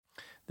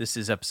This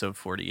is episode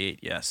 48,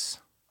 yes.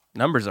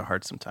 Numbers are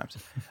hard sometimes.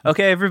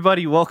 Okay,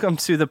 everybody, welcome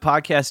to the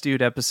Podcast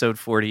Dude, episode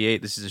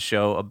 48. This is a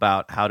show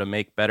about how to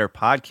make better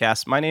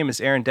podcasts. My name is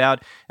Aaron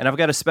Dowd, and I've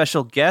got a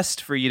special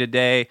guest for you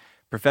today,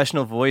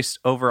 professional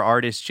voice-over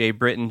artist Jay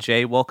Britton.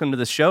 Jay, welcome to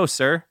the show,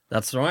 sir.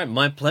 That's right.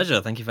 My pleasure.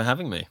 Thank you for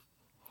having me.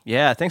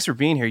 Yeah, thanks for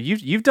being here.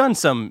 You've done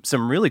some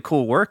really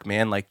cool work,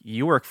 man. Like,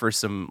 you work for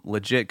some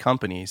legit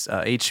companies.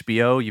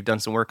 HBO, you've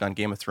done some work on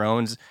Game of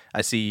Thrones.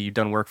 I see you've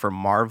done work for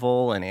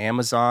Marvel and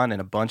Amazon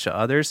and a bunch of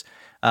others.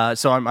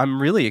 So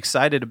I'm really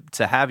excited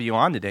to have you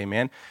on today,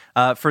 man.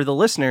 For the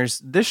listeners,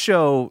 this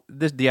show,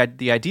 the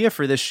idea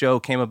for this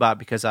show came about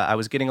because I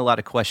was getting a lot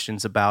of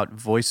questions about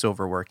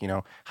voiceover work. You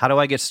know, how do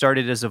I get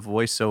started as a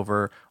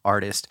voiceover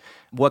artist?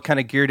 What kind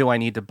of gear do I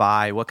need to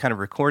buy? What kind of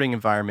recording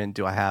environment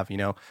do I have? You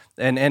know,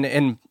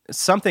 and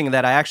something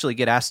that I actually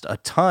get asked a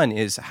ton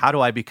is, how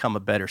do I become a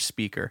better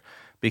speaker?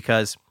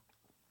 Because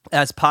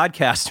as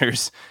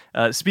podcasters,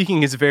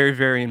 speaking is very,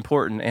 very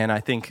important, and I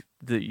think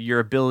your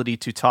ability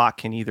to talk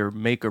can either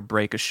make or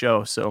break a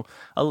show. So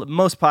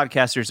most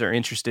podcasters are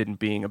interested in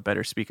being a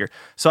better speaker.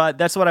 So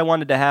that's what I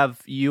wanted to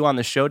have you on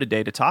the show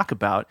today to talk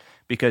about,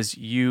 because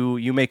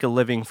you make a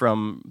living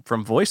from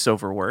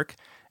voiceover work.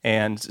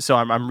 And so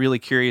I'm really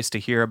curious to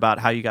hear about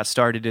how you got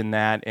started in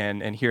that,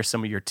 and hear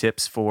some of your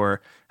tips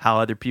for how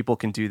other people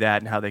can do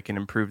that and how they can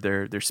improve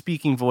their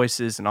speaking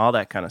voices and all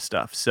that kind of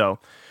stuff. So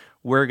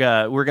we're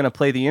gonna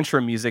play the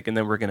intro music, and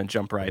then we're gonna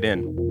jump right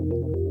in.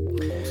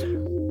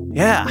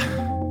 Yeah.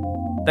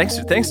 Thanks,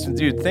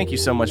 dude. Thank you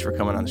so much for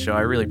coming on the show. I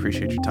really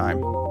appreciate your time.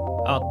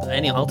 I'll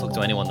talk to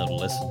anyone that'll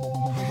listen.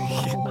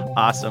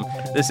 Awesome.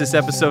 This is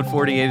episode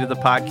 48 of the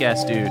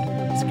Podcast Dude.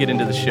 Let's get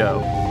into the show.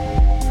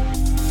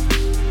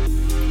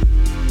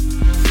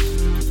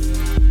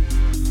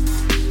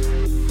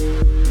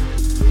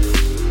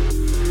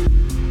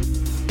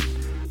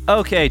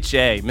 Okay,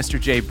 Jay, Mr.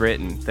 Jay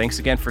Britton. Thanks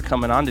again for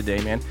coming on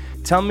today, man.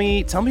 Tell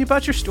me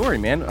about your story,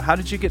 man. How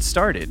did you get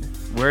started?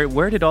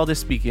 Where did all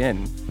this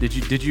begin?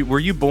 Were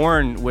you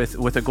born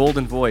with a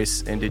golden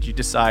voice, and did you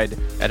decide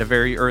at a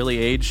very early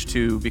age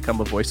to become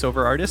a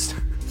voiceover artist?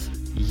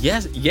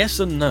 Yes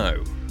and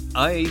no.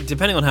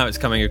 Depending on how it's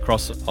coming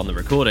across on the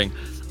recording,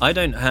 I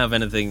don't have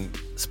anything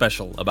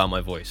special about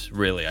my voice,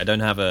 really. I don't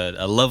have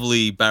a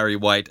lovely Barry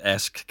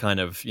White-esque kind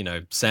of,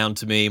 sound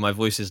to me. My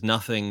voice is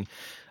nothing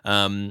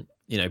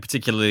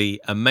particularly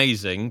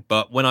amazing.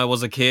 But when I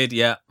was a kid,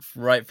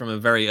 right from a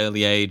very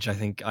early age, I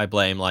think I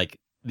blame like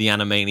the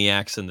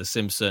Animaniacs and the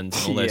Simpsons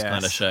and all those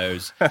kind of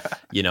shows.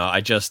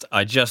 I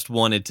just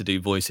wanted to do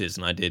voices,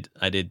 and I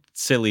did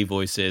silly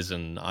voices,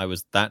 and I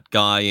was that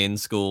guy in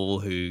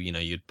school who,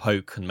 you'd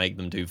poke and make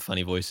them do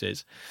funny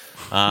voices.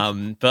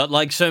 But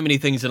like so many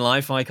things in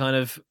life, I kind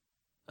of,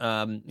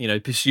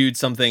 pursued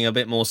something a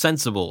bit more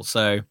sensible.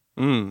 So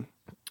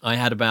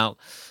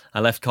I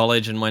left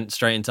college and went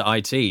straight into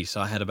IT. So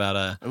I had about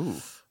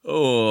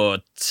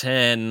a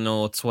 10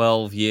 or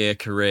 12 year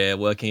career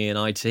working in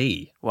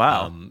IT.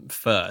 Wow.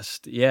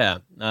 First. Yeah.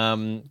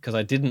 Because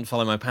I didn't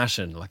follow my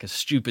passion like a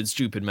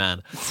stupid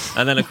man.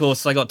 And then, of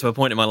course, I got to a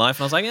point in my life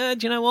and I was like,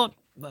 do you know what?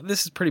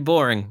 This is pretty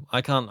boring.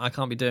 I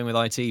can't be doing with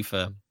IT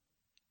for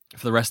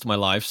the rest of my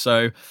life.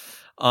 So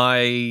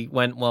I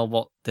went, well,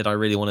 what did I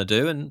really want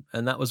to do?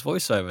 And that was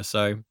voiceover.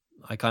 So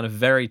I kind of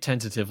very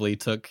tentatively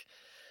took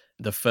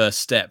the first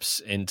steps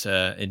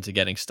into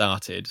getting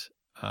started,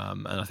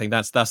 and I think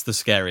that's the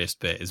scariest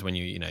bit, is when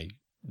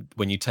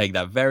you take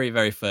that very,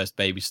 very first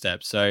baby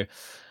step. So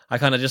I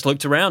kind of just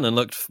looked around and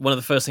looked. One of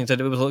the first things I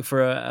did was look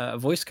for a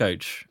voice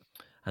coach,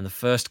 and the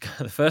first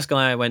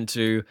guy I went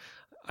to,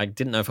 I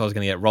didn't know if I was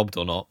going to get robbed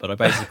or not, but I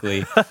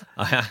basically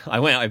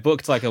I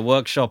booked like a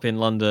workshop in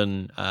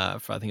London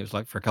for, I think it was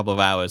like for a couple of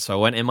hours. So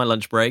I went in my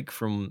lunch break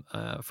from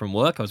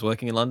work. I was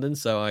working in London,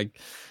 so I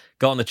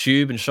got on the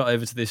tube and shot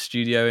over to this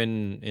studio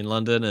in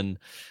London, and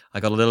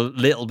I got a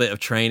little bit of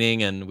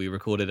training, and we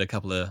recorded a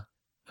couple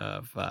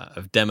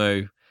of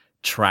demo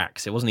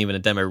tracks. It wasn't even a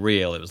demo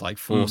reel. It was like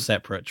 4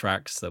 separate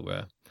tracks that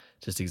were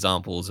just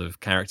examples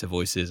of character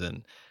voices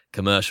and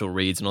commercial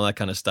reads and all that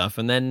kind of stuff.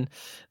 And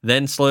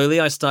then slowly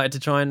I started to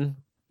try and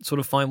sort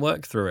of find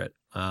work through it.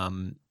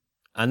 And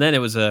then it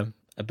was a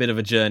bit of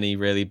a journey,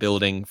 really,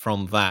 building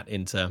from that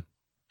into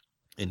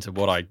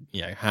what I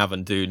have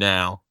and do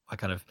now. I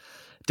kind of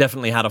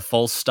definitely had a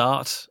false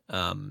start.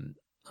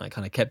 I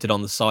kind of kept it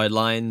on the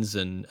sidelines,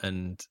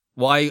 and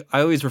what I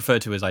always refer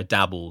to as I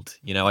dabbled.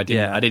 I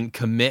didn't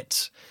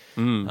commit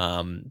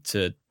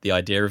to the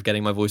idea of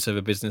getting my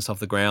voiceover business off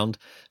the ground.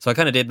 So I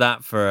kind of did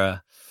that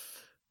for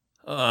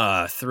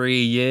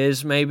 3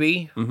 years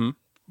maybe.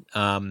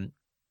 And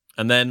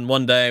then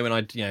one day when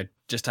I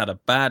just had a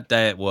bad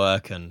day at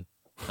work and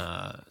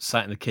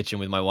sat in the kitchen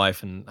with my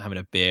wife and having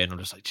a beer, and I'm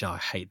just like, I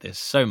hate this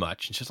so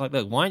much. And she's like,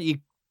 look, why don't you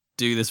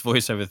do this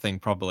voiceover thing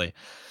properly?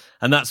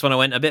 And that's when I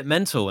went a bit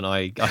mental, and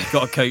I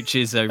got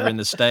coaches over in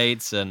the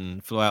States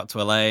and flew out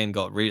to LA and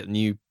got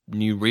new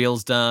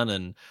reels done,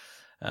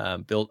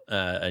 and built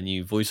a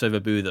new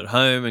voiceover booth at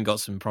home and got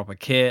some proper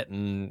kit,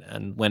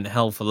 and went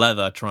hell for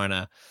leather trying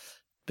to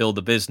build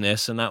the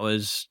business, and that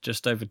was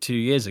just over 2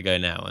 years ago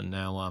now. And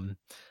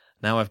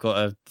now I've got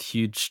a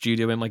huge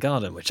studio in my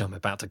garden, which I'm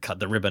about to cut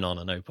the ribbon on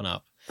and open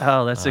up.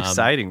 Oh, that's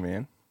exciting,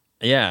 man.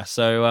 Yeah.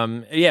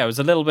 So, it was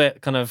a little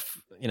bit kind of,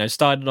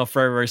 started off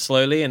very, very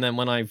slowly. And then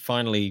when I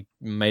finally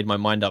made my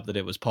mind up that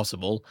it was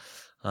possible,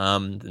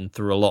 and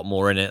threw a lot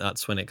more in it,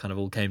 that's when it kind of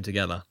all came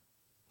together.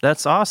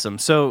 That's awesome.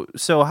 So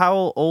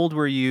how old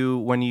were you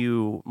when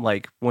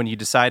you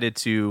decided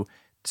to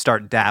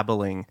start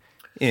dabbling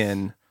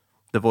in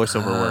the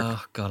voiceover work?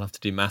 Oh, God, I have to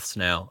do maths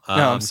now.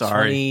 No, I'm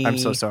sorry. I'm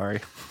so sorry.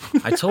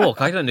 I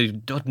don't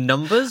know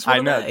numbers. What I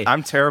know.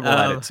 I'm terrible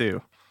at it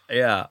too.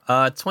 Yeah.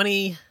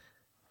 20.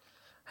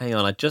 Hang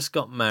on. I just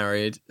got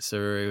married, so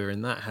we were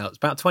in that house.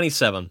 About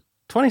 27.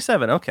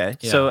 27. Okay.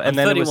 Yeah, so I'm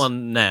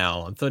 31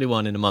 now. I'm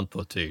 31 in a month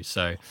or two.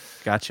 So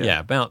gotcha. Yeah,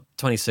 about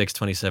 26,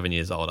 27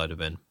 years old I'd have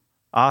been.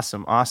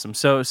 Awesome.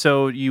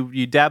 So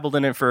you dabbled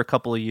in it for a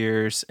couple of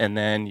years, and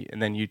then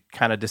you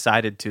kind of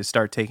decided to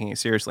start taking it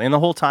seriously. And the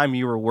whole time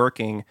you were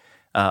working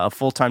a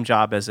full-time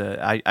job as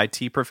a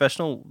IT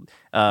professional.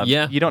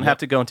 You don't have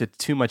to go into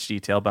too much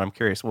detail, but I'm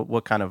curious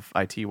what kind of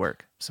IT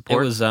work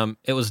support.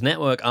 It was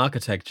network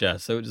architecture,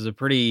 so it was a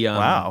pretty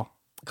wow.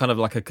 Kind of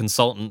like a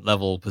consultant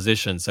level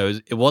position. So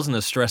it wasn't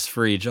a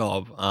stress-free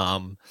job.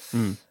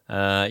 And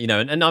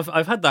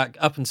I've had that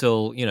up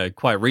until,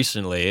 quite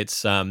recently.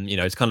 It's,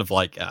 it's kind of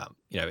like,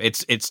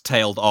 it's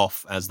tailed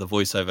off as the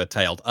voiceover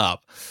tailed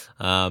up,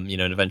 and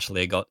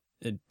eventually it got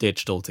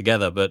ditched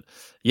altogether. But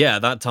yeah,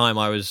 at that time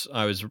I was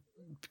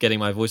getting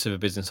my voiceover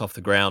business off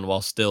the ground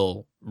while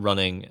still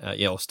running,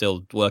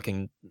 still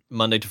working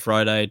Monday to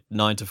Friday,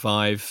 9 to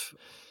 5.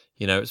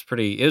 It was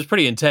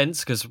pretty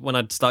intense because when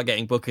I'd start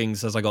getting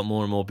bookings as I got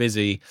more and more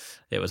busy,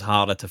 it was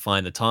harder to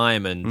find the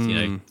time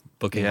and,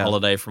 booking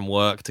holiday from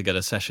work to get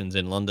a sessions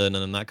in London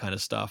and that kind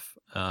of stuff.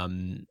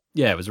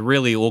 It was a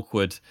really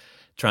awkward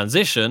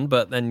transition,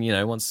 but then,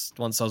 once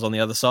I was on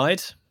the other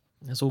side,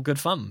 it was all good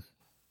fun.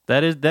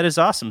 That is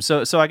awesome.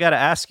 So I got to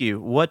ask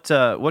you, what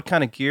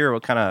kind of gear,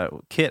 what kind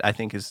of kit, I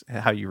think is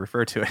how you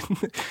refer to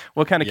it.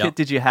 What kind of kit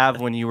did you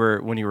have when you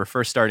were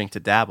first starting to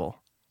dabble?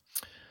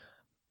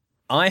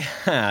 I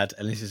had,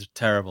 and this is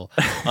terrible.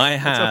 I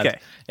had. Okay.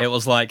 It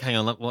was like, hang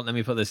on, let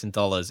me put this in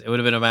dollars. It would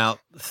have been about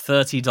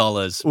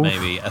 $30,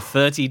 maybe a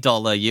 $30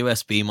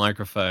 USB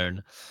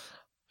microphone.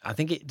 I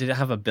think did it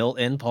have a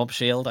built-in pop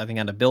shield? I think it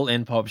had a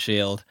built-in pop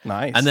shield.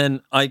 Nice. And then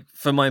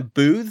for my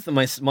booth,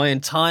 my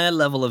entire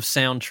level of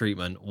sound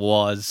treatment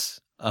was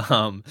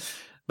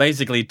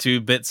basically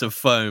 2 bits of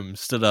foam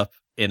stood up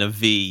in a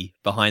V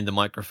behind the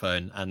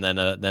microphone, and then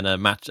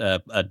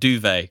a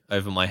duvet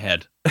over my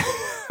head.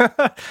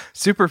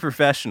 Super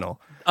professional.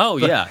 Oh,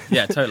 yeah,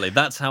 totally.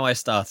 That's how I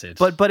started.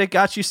 But it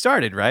got you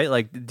started, right?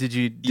 Like, did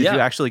you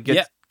actually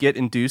get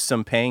induced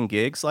some paying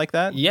gigs like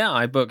that? Yeah,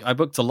 I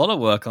booked a lot of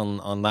work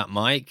on that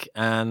mic,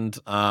 and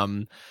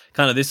kind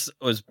of this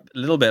was a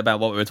little bit about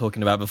what we were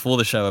talking about before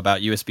the show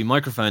about USB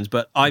microphones.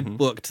 But I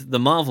booked the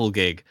Marvel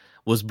gig,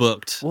 was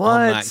booked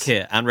on that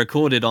kit and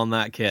recorded on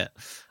that kit.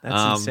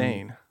 That's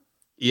insane.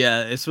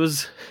 Yeah, it's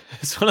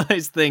one of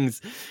those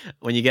things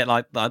when you get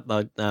like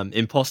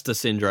imposter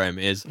syndrome.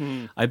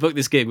 I booked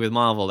this gig with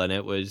Marvel, and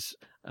it was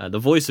the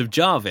voice of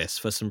Jarvis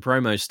for some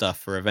promo stuff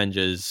for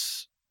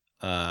Avengers,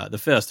 the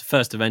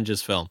first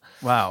Avengers film.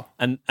 Wow!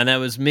 And there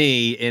was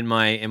me in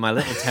my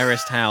little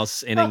terraced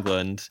house in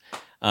England,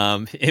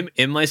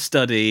 in my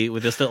study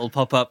with this little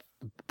pop up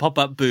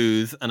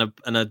booth and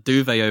a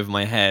duvet over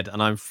my head,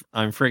 and I'm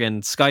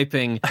friggin'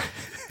 Skyping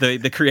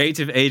the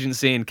creative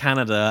agency in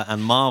Canada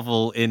and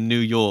Marvel in New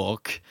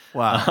York.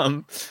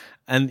 Wow.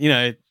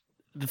 And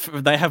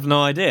they have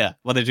no idea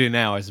what they do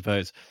now, I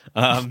suppose.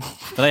 But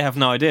they have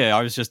no idea.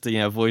 I was just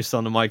voice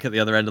on the mic at the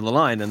other end of the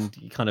line,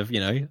 and kind of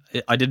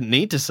I didn't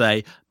need to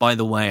say, by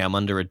the way, I'm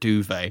under a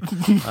duvet.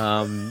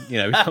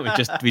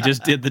 We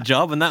just did the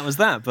job, and that was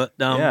that. But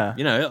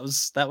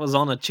that was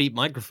on a cheap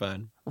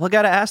microphone. Well, I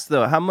got to ask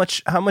though, how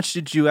much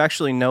did you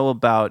actually know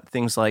about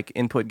things like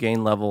input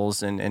gain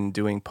levels and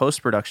doing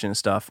post-production and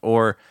stuff,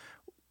 or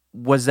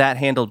was that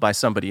handled by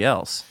somebody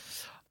else?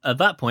 At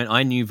that point,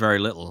 I knew very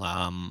little.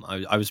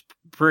 I was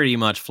pretty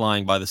much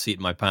flying by the seat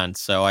of my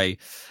pants. So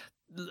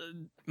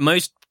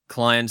most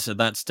clients at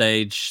that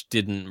stage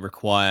didn't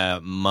require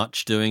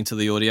much doing to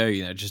the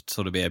audio, just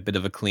sort of be a bit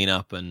of a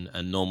cleanup and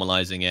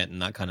normalizing it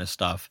and that kind of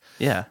stuff.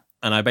 Yeah.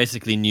 And I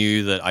basically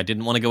knew that I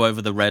didn't want to go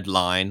over the red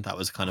line. That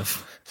was kind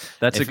of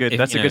that's a good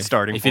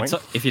starting point.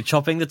 If you're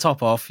chopping the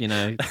top off,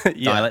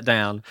 dial it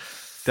down.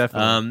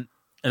 Definitely.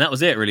 And that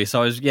was it, really.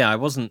 So I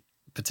wasn't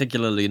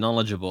particularly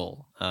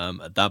knowledgeable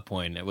at that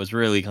point. It was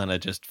really kind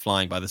of just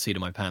flying by the seat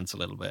of my pants a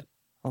little bit.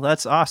 Well,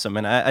 that's awesome,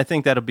 and I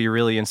think that'll be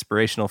really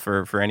inspirational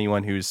for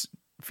anyone who's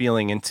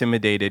feeling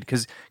intimidated.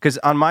 Because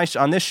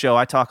on this show,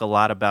 I talk a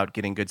lot about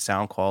getting good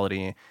sound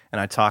quality, and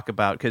I talk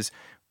about because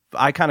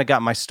I kind of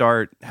got my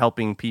start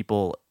helping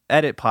people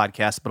edit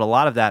podcasts, but a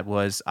lot of that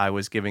was I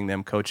was giving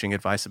them coaching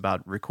advice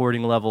about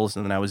recording levels,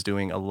 and then I was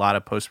doing a lot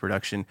of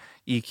post-production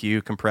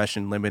EQ,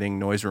 compression, limiting,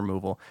 noise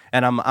removal.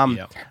 And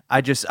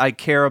I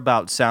care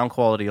about sound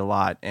quality a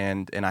lot,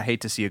 and I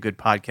hate to see a good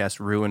podcast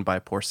ruined by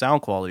poor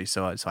sound quality.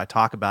 So I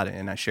talk about it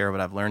and I share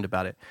what I've learned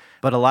about it.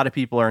 But a lot of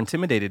people are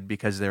intimidated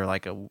because they're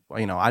like,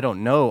 I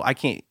don't know, I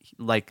can't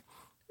like.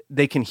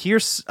 They can hear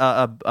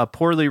a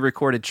poorly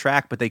recorded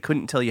track, but they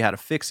couldn't tell you how to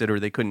fix it, or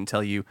they couldn't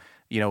tell you,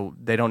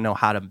 they don't know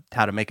how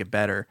to make it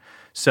better.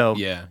 So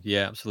yeah,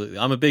 absolutely.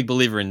 I'm a big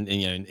believer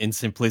in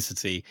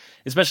simplicity,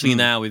 especially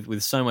now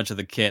with so much of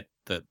the kit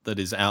that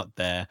is out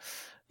there.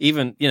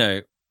 Even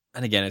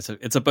and again,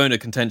 it's a bone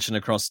of contention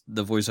across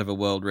the voiceover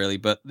world, really.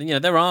 But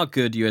there are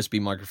good USB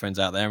microphones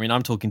out there. I mean,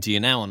 I'm talking to you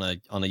now on a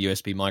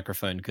USB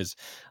microphone because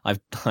I've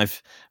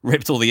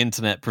ripped all the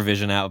internet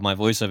provision out of my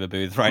voiceover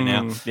booth right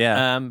now.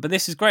 Yeah. But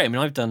this is great. I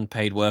mean, I've done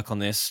paid work on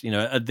this,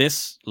 at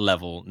this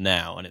level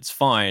now, and it's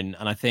fine.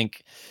 And I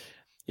think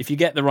if you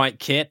get the right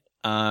kit,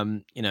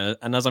 and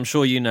as I'm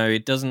sure you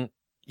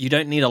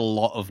don't need a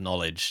lot of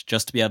knowledge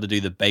just to be able to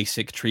do the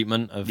basic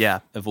treatment of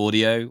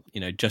audio,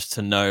 just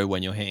to know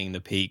when you're hitting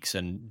the peaks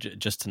and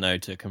just to know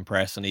to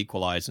compress and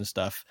equalize and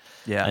stuff.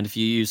 Yeah. And if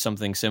you use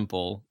something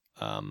simple,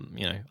 I'm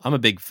a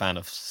big fan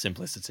of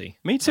simplicity.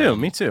 Me too.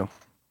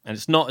 And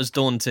it's not as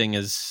daunting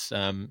as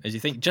you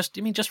think.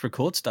 Just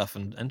record stuff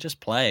and just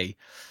play.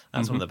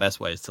 That's one of the best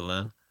ways to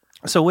learn.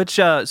 So which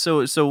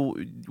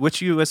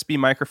USB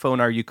microphone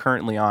are you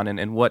currently on,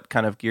 and what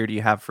kind of gear do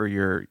you have for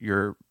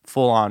your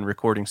full-on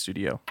recording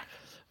studio?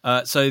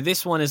 So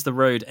this one is the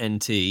Rode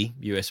NT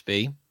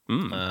USB,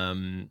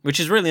 which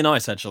is really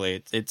nice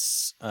actually.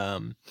 It's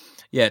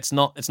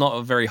not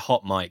a very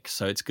hot mic,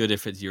 so it's good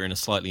if you're in a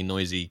slightly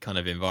noisy kind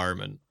of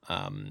environment.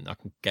 I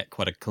can get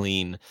quite a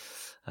clean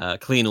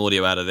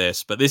audio out of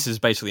this, but this is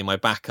basically my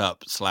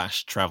backup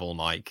 / travel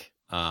mic.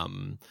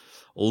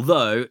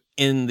 Although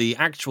in the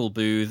actual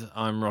booth,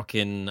 I'm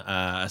rocking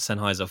a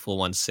Sennheiser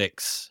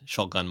 416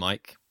 shotgun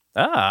mic,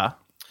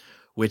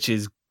 which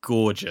is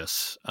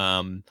gorgeous,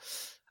 and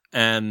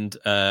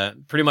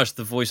pretty much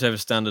the voiceover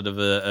standard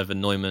of a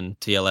Neumann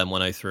TLM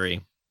 103.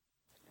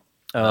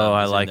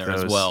 I like there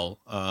those as well.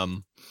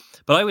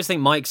 But I always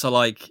think mics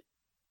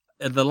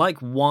are they're like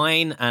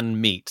wine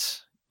and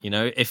meat.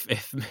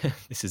 If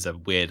this is a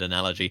weird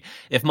analogy,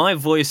 if my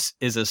voice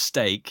is a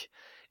steak,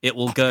 it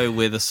will go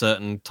with a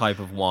certain type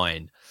of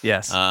wine.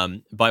 Yes.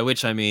 By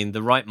which I mean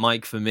the right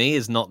mic for me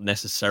is not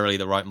necessarily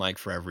the right mic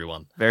for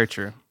everyone. Very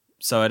true.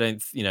 So I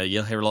don't,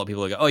 you'll hear a lot of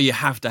people go, oh, you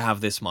have to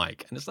have this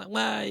mic. And it's like,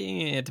 well,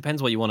 it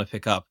depends what you want to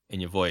pick up in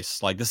your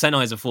voice. Like the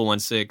Sennheiser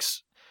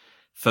 416,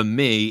 for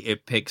me,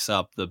 it picks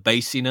up the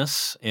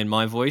bassiness in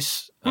my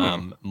voice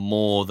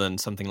more than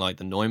something like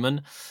the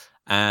Neumann.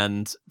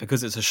 And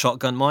because it's a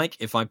shotgun mic,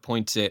 if I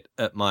point it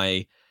at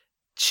my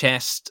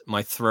chest,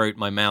 my throat,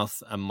 my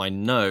mouth, and my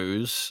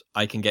nose,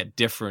 I can get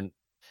different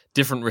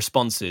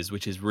responses,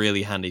 which is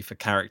really handy for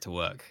character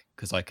work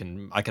because I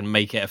can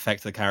make it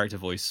affect the character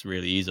voice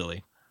really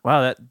easily.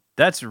 Wow,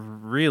 that's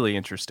really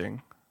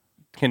interesting.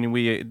 Can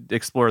we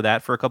explore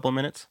that for a couple of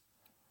minutes?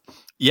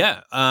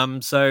 Yeah.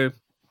 So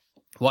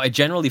what I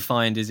generally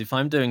find is if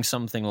I'm doing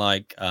something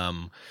like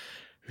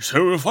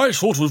so if I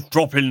sort of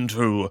drop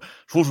into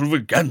sort of a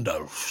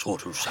Gandalf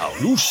sort of sound,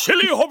 you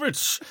silly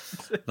hobbits,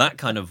 that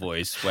kind of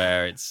voice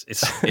where it's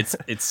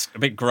a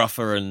bit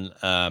gruffer and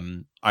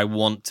I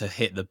want to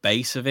hit the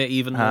bass of it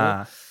even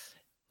more.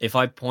 If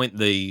I point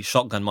the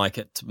shotgun mic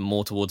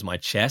more towards my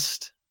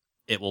chest,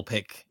 it will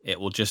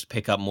just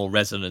pick up more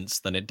resonance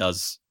than it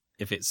does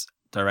if it's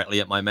directly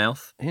at my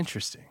mouth.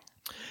 Interesting.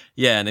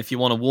 Yeah, and if you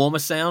want a warmer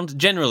sound,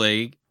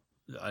 generally,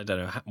 I don't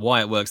know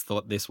why it works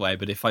this way,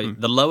 but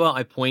the lower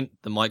I point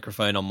the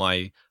microphone on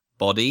my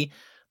body,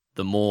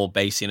 the more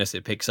bassiness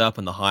it picks up,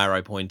 and the higher I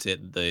point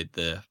it,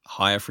 the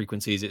higher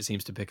frequencies it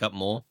seems to pick up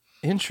more.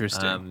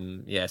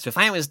 Interesting. Yeah. So if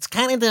I was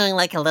kind of doing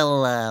like a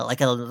little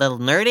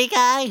nerdy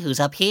guy who's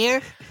up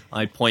here,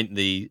 I'd point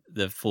the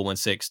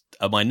 416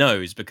 at my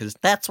nose because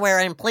that's where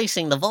I'm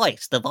placing the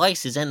voice. The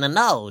voice is in the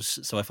nose.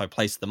 So if I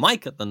place the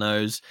mic at the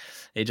nose,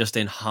 it just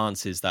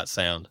enhances that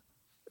sound.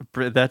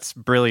 That's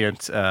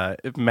brilliant.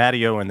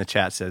 Matteo in the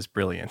chat says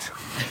brilliant.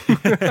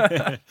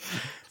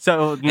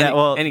 So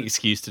any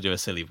excuse to do a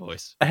silly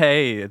voice.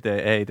 Hey,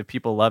 the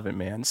people love it,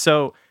 man.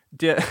 So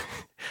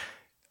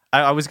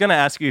I was going to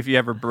ask you if you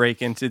ever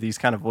break into these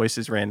kind of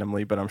voices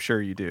randomly, but I'm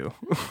sure you do.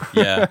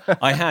 Yeah,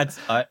 I had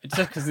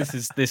just because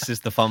this is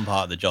the fun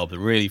part of the job, the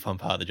really fun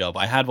part of the job.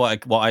 I had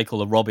what I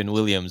call a Robin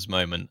Williams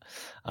moment,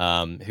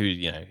 who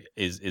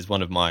is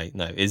one of my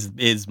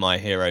is my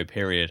hero.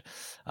 Period.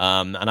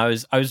 And I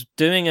was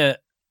doing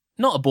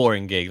not a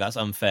boring gig. That's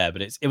unfair,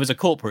 but it was a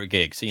corporate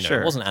gig, so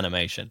Sure. It wasn't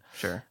animation.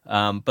 Sure.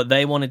 But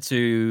they wanted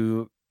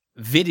to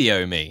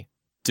video me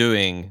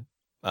doing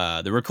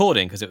the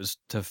recording because it was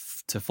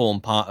to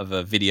form part of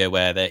a video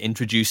where they're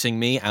introducing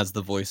me as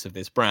the voice of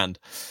this brand.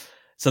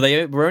 So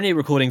they were only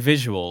recording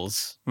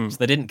visuals, so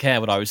they didn't care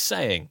what I was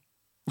saying.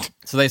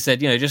 So they said,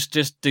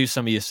 just do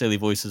some of your silly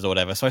voices or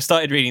whatever. So I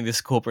started reading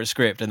this corporate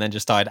script and then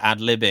just started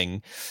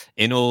ad-libbing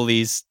in all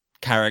these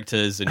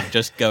characters and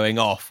just going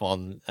off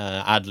on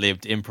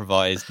ad-libbed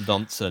improvised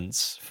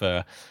nonsense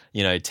for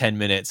 10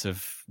 minutes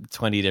of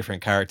 20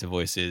 different character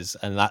voices,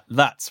 and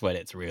that's when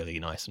it's really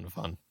nice and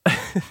fun.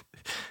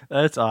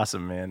 That's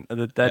awesome, man.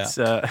 That's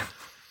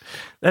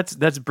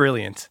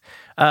brilliant.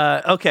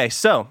 Okay,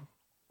 so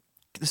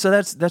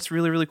that's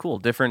really, really cool.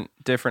 Different.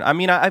 I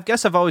mean, I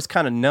guess I've always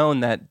kind of known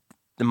that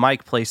the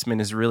mic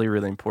placement is really,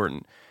 really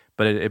important,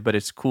 but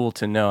it's cool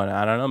to know. And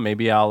I don't know,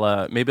 maybe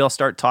I'll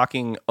start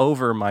talking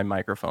over my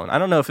microphone. I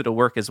don't know if it'll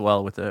work as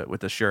well with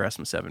the Shure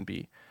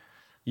SM7B.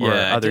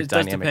 Yeah, other it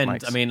does dynamic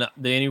depend. mics. I mean,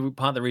 the only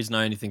part of the reason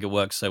I only think it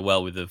works so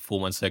well with the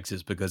 416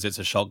 is because it's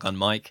a shotgun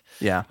mic.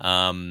 Yeah.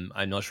 I'm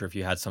not sure if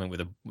you had something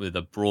with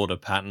a broader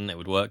pattern, it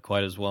would work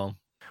quite as well.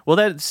 Well,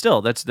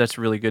 that's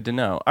really good to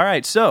know. All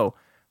right, so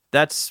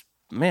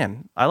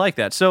man, I like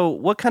that. So,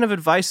 what kind of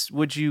advice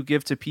would you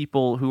give to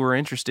people who are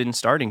interested in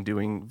starting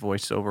doing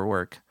voiceover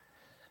work?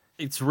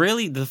 It's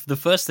really the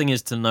first thing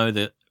is to know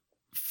that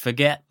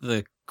forget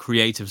the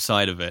creative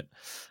side of it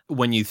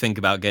when you think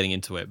about getting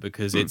into it,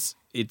 because it's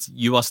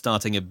you are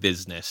starting a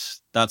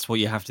business. That's what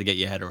you have to get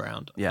your head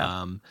around.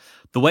 Yeah.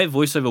 The way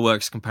voiceover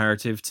works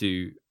comparative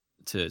to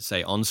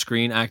say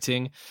on-screen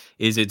acting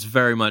is it's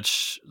very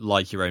much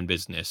like your own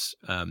business.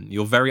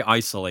 You're very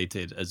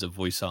isolated as a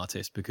voice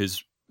artist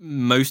because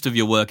most of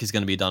your work is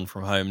going to be done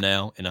from home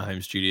now in a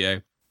home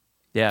studio.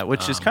 Yeah,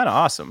 which is kind of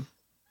awesome.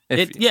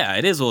 It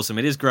is awesome.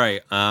 It is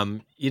great.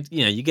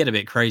 You get a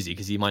bit crazy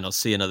because you might not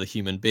see another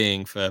human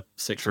being for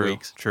 6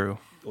 weeks. True.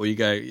 Or you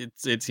go,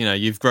 it's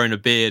you've grown a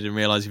beard and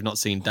realize you've not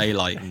seen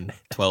daylight in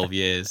 12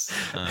 years.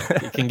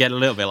 It can get a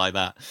little bit like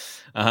that.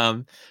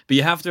 But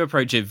you have to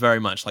approach it very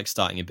much like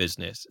starting a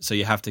business. So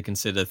you have to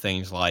consider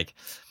things like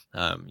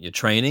your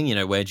training.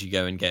 Where do you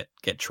go and get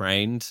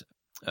trained?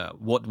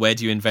 Where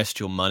do you invest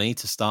your money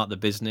to start the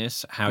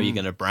business? How are you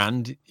going to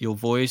brand your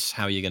voice?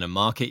 How are you going to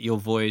market your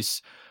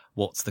voice?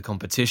 What's the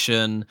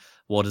competition?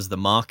 What does the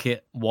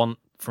market want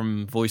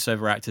from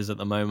voiceover actors at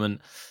the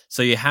moment?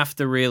 So you have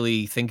to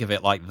really think of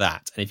it like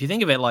that. And if you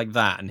think of it like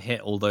that and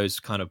hit all those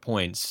kind of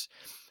points,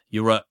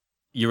 you're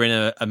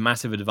in a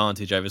massive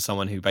advantage over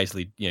someone who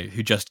basically,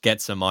 who just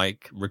gets a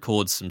mic,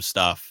 records some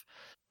stuff,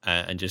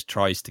 and just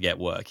tries to get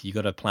work. You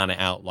got to plan it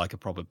out like a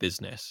proper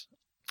business.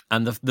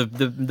 And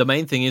the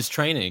main thing is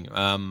training.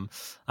 I'm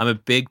a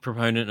big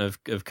proponent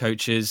of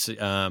coaches.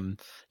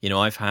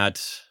 I've had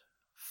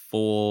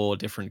 4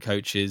 different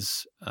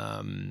coaches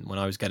when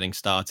I was getting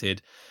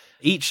started.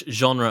 Each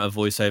genre of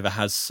voiceover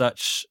has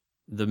such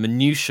the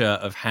minutiae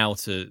of how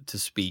to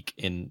speak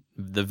in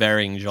the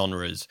varying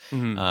genres.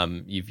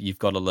 You've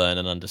got to learn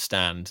and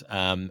understand,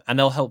 and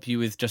they'll help you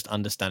with just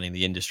understanding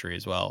the industry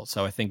as well.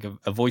 So I think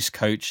a voice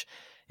coach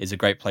is a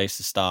great place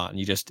to start, and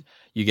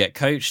you get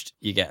coached.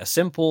 You get a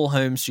simple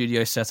home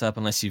studio setup,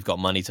 unless you've got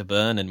money to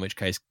burn, in which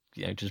case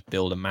just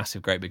build a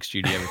massive, great big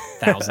studio with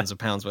thousands of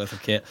pounds worth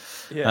of kit.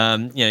 Yeah.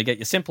 Get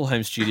your simple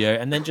home studio,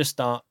 and then just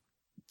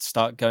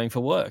start going for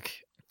work.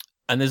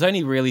 And there's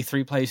only really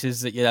 3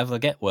 places that you'll ever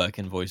get work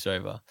in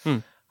voiceover.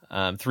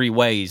 3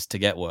 ways to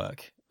get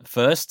work.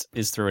 First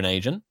is through an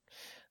agent.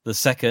 The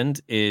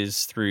second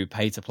is through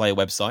pay-to-play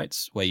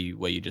websites where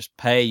you just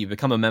pay, you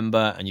become a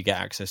member, and you get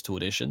access to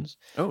auditions.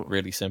 Oh,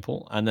 really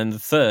simple. And then the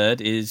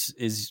third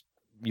is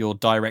your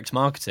direct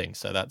marketing.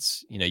 So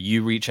that's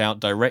you reach out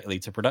directly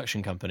to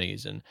production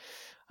companies and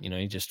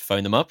you just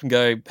phone them up and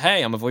go,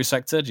 "Hey, I'm a voice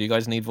actor. Do you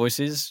guys need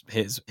voices?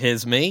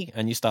 Here's me,"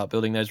 and you start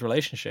building those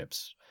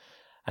relationships.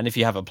 And if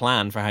you have a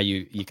plan for how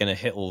you're going to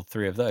hit all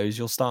 3 of those,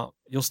 you'll start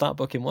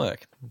booking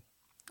work.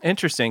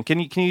 Interesting. Can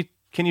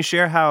you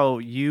share how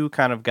you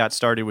kind of got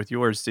started with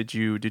yours? Did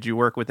you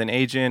work with an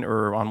agent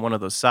or on one of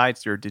those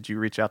sites, or did you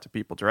reach out to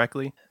people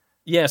directly?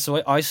 Yeah,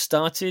 so I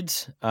started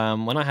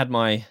when I had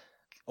my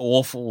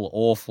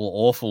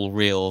awful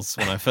reels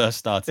when I first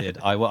started.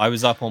 I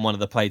was up on one of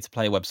the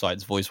pay-to-play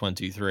websites,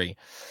 Voice123.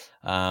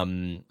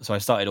 So I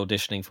started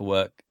auditioning for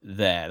work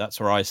there. That's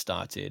where I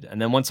started.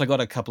 And then once I got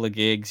a couple of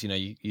gigs,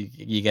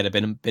 you get a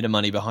bit of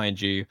money behind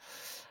you.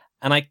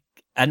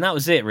 And that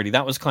was it, really.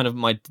 That was kind of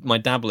my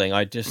dabbling.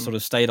 I just sort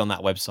of stayed on that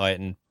website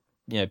and,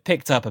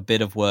 picked up a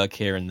bit of work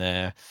here and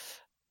there.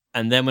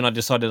 And then when I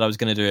decided I was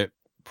going to do it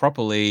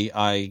properly,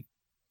 I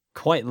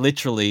quite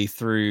literally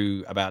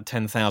threw about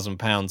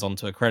 £10,000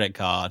 onto a credit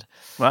card.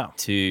 Wow.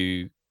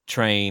 To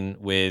train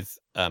with,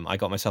 I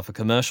got myself a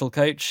commercial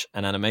coach,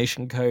 an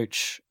animation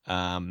coach,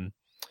 a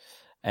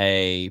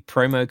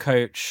promo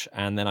coach,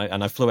 and then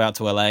I flew out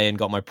to LA and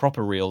got my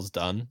proper reels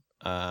done.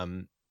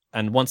 And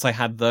once I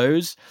had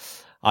those,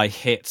 I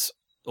hit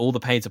all the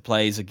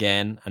pay-to-plays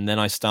again, and then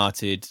I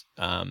started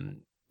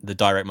the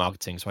direct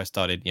marketing. So I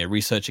started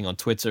researching on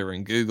Twitter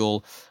and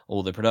Google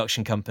all the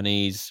production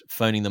companies,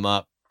 phoning them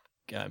up,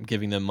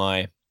 giving them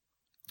my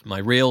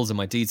reels and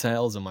my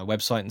details and my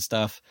website and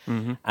stuff,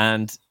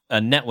 and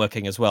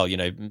networking as well.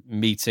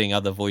 Meeting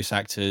other voice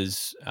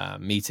actors,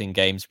 meeting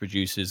games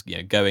producers,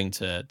 going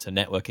to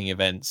networking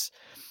events,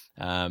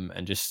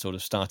 and just sort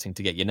of starting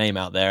to get your name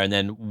out there. And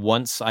then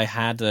once I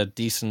had a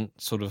decent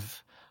sort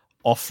of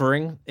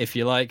offering, if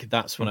you like,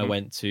 that's when I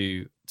went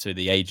to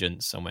the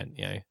agents and went,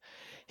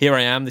 here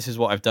I am. This is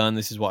what I've done.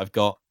 This is what I've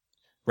got.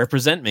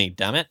 Represent me,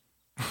 damn it.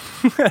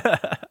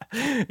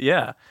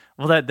 Yeah.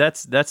 Well,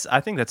 that's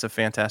I think that's a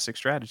fantastic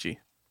strategy.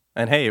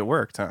 And hey, it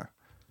worked, huh?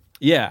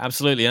 Yeah,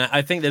 absolutely. And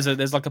I think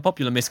there's like a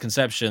popular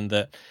misconception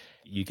that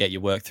you get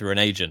your work through an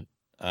agent.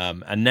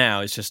 And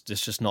now it's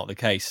just not the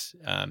case,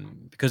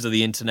 because of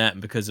the internet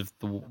and because of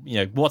the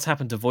what's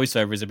happened to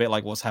voiceover is a bit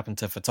like what's happened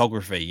to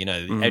photography.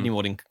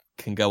 Anyone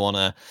can go on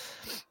a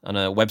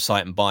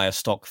website and buy a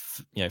stock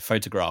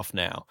photograph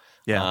now.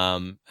 Yeah.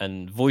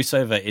 And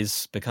voiceover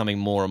is becoming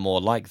more and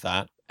more like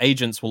that.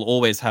 Agents will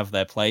always have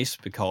their place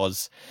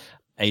because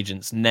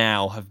agents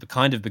now have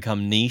kind of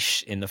become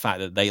niche in the fact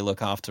that they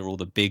look after all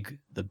the big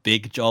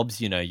jobs,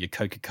 your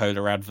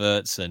Coca-Cola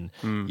adverts and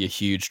your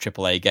huge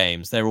AAA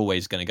games. They're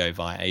always going to go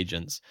via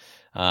agents.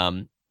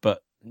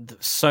 But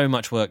so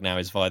much work now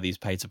is via these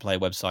pay-to-play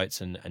websites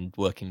and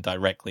working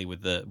directly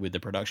with the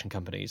production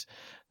companies,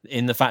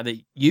 in the fact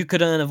that you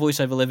could earn a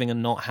voiceover living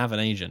and not have an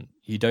agent.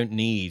 You don't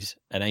need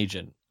an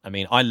agent. I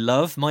mean, I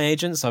love my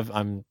agents.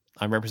 I'm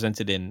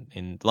represented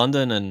in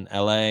London and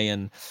LA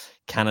and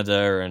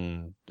Canada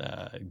and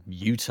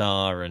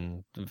Utah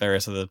and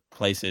various other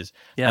places.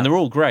 Yeah. And they're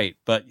all great,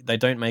 but they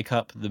don't make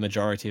up the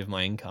majority of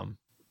my income.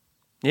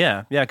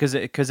 Yeah,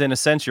 because in a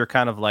sense you're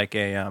kind of like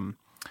a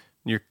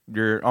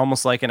you're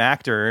almost like an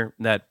actor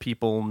that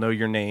people know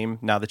your name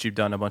now that you've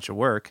done a bunch of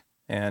work,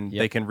 and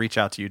they can reach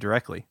out to you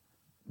directly.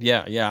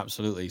 Yeah,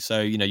 absolutely.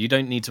 So you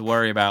don't need to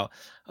worry about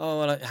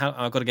how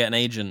I've got to get an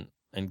agent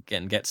and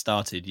get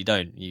started. You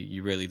don't.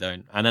 You really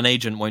don't. And an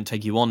agent won't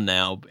take you on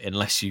now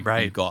unless you've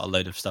got a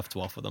load of stuff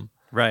to offer them.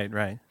 Right.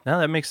 No,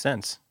 that makes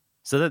sense.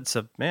 So that's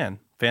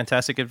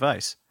fantastic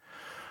advice.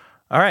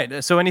 All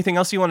right. So anything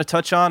else you want to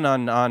touch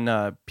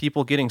on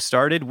people getting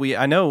started?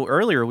 I know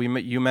earlier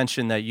you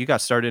mentioned that you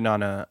got started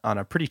on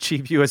a pretty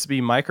cheap USB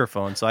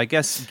microphone. So I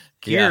guess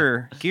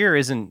gear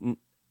isn't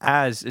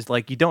is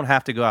like, you don't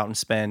have to go out and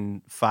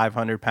spend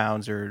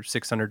 £500 or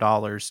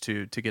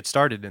 $600 to get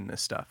started in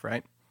this stuff,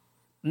 right?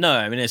 No,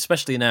 I mean,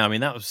 especially now. I mean,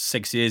 that was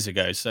 6 years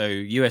ago. So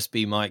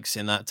USB mics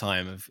in that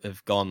time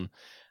have gone,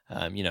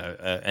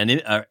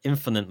 and are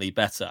infinitely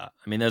better.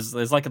 I mean,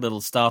 there's like a little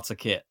starter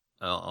kit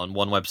on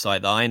one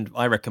website that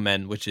I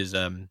recommend, which is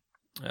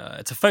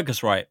it's a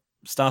Focusrite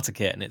starter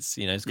kit, and it's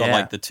got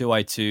like the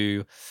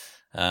 2i2,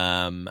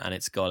 and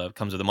it's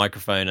comes with a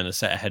microphone and a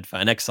set of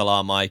headphones, an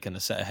XLR mic and a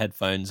set of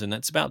headphones, and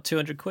it's about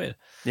 £200.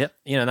 Yep.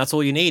 And that's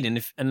all you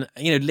need. And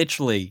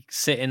literally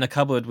sit in a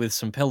cupboard with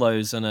some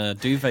pillows and a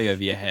duvet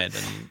over your head.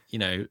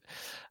 And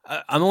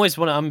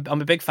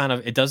I'm a big fan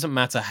of, it doesn't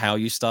matter how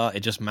you start, it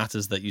just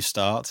matters that you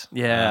start.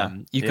 Yeah.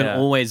 You can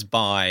always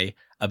buy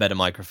a better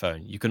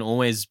microphone. You can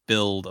always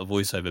build a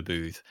voiceover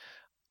booth.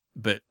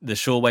 But the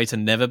sure way to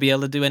never be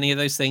able to do any of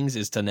those things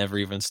is to never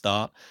even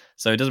start.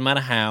 So it doesn't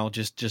matter how,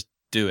 just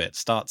do it.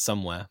 Start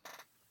somewhere.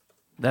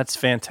 That's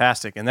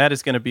fantastic. And that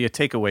is going to be a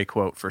takeaway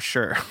quote for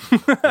sure.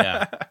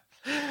 Yeah.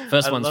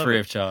 First one's free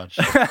of charge.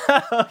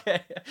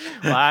 Okay.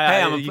 Well,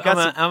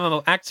 I'm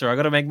an actor. I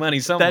got to make money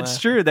somewhere. That's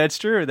true.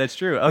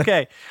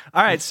 Okay.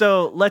 All right.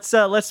 So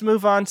let's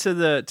move on to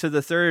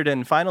the third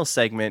and final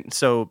segment.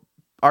 So,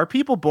 are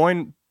people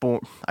born?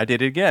 I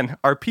did it again.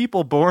 Are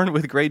people born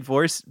with great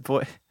voice?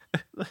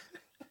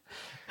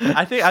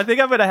 I think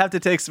I'm gonna have to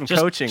take some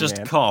coaching.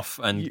 Just cough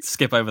and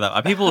skip over that.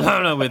 Are people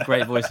born with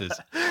great voices?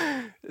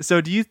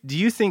 So do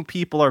you think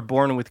people are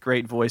born with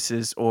great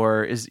voices,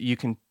 or is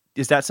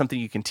that something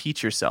you can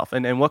teach yourself?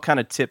 And what kind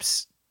of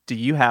tips do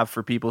you have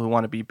for people who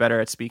want to be better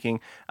at speaking?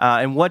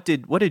 And what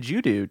did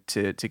you do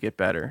to get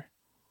better?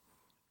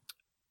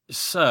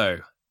 So,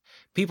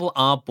 people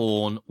are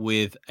born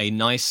with a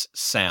nice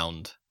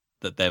sound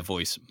that their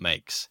voice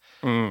makes.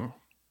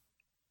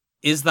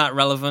 Is that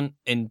relevant?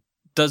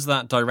 Does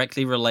that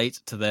directly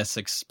relate to their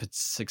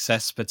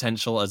success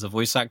potential as a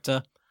voice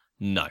actor?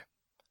 No,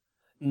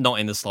 not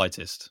in the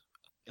slightest.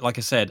 Like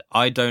I said,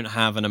 I don't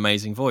have an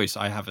amazing voice.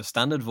 I have a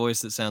standard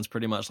voice that sounds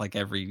pretty much like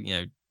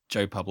every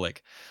Joe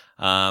Public,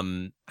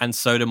 and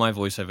so do my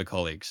voiceover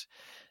colleagues.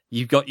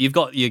 You've got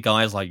your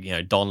guys like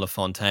Don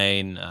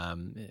LaFontaine.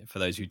 For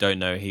those who don't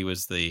know, he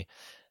was the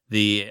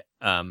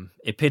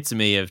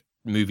epitome of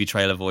movie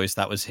trailer voice.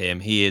 That was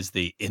him. He is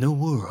the inner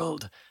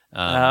world.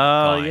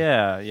 Guy.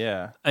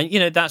 Yeah. And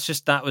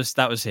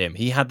that was him.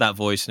 He had that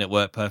voice and it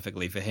worked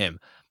perfectly for him.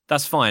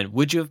 That's fine.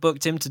 Would you have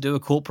booked him to do a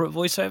corporate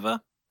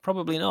voiceover?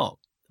 Probably not,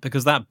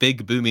 because that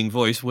big booming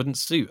voice wouldn't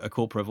suit a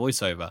corporate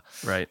voiceover.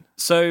 Right.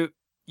 So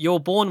you're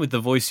born with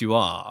the voice you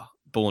are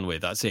born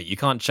with. That's it. You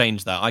can't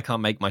change that. I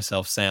can't make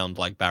myself sound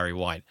like Barry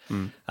White.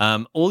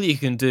 All you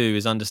can do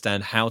is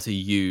understand how to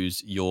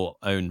use your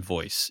own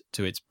voice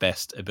to its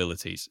best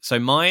abilities. So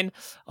mine,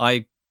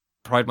 I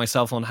pride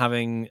myself on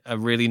having a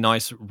really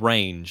nice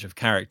range of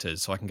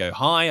characters. So I can go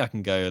high, I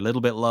can go a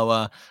little bit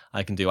lower,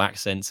 I can do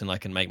accents, and I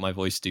can make my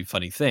voice do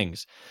funny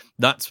things.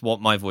 That's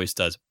what my voice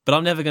does. But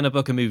I'm never going to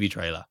book a movie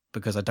trailer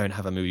because I don't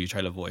have a movie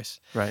trailer voice.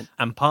 Right.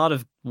 And part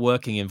of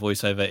working in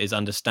voiceover is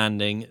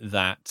understanding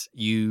that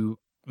you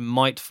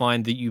might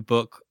find that you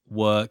book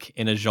work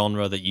in a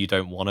genre that you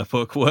don't want to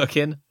book work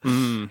in.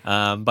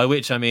 By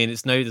which I mean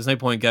there's no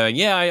point going,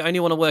 yeah, I only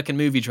want to work in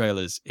movie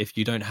trailers if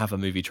you don't have a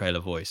movie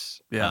trailer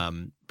voice. Yeah.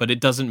 But it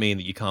doesn't mean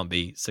that you can't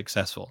be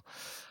successful.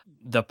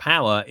 The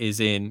power is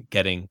in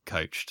getting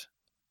coached.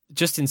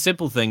 Just in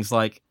simple things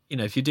like,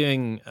 if you're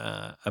doing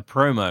a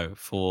promo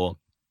for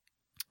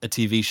a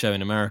TV show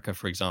in America,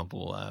 for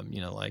example,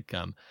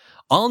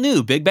 all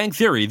new Big Bang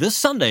Theory this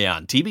Sunday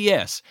on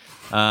TBS.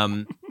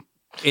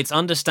 It's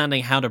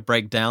understanding how to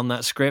break down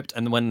that script,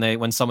 and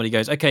when somebody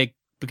goes, okay,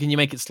 but can you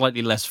make it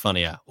slightly less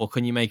funnier, or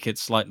can you make it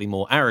slightly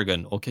more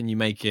arrogant, or can you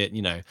make it,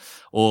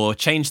 or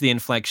change the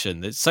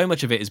inflection? So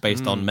much of it is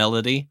based on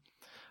melody.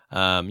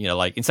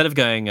 Like instead of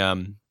going,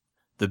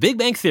 the Big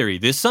Bang Theory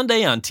this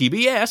Sunday on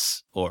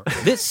TBS, or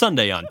this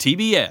Sunday on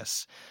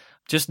TBS,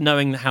 just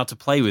knowing how to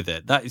play with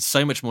it, that is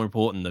so much more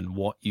important than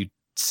what you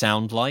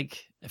sound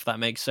like, if that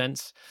makes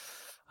sense.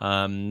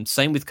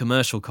 Same with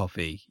commercial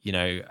copy,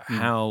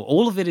 how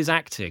all of it is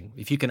acting.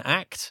 If you can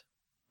act,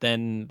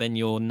 then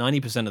you're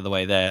 90% of the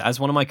way there. As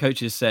one of my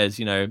coaches says,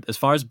 as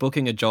far as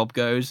booking a job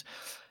goes,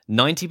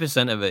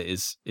 90% of it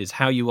is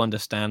how you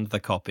understand the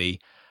copy,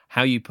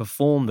 how you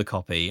perform the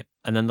copy,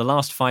 and then the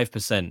last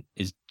 5%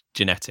 is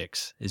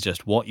genetics, is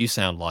just what you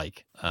sound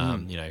like.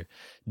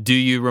 Do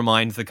you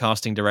remind the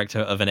casting director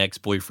of an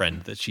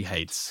ex-boyfriend that she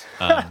hates?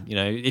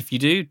 If you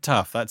do,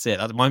 tough, that's it.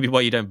 That might be why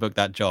you don't book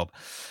that job.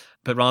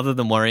 But rather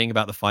than worrying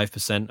about the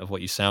 5% of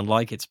what you sound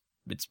like, it's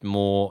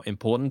more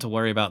important to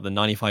worry about the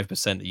 95%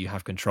 that you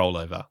have control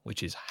over,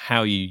 which is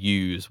how you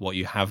use what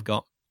you have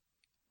got.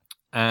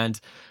 And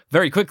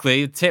very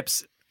quickly,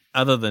 tips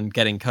other than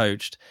getting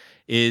coached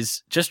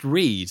is just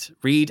read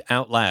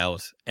out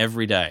loud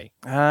every day.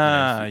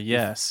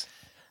 Yes.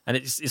 And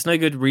it's no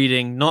good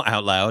reading not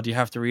out loud. You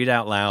have to read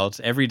out loud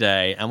every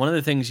day. And one of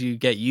the things you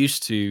get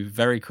used to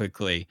very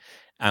quickly,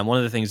 and one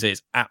of the things that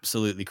is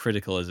absolutely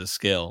critical as a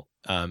skill,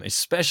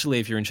 especially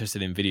if you're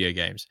interested in video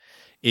games,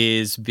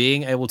 is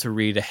being able to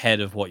read ahead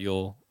of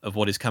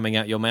what is coming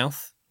out your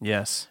mouth.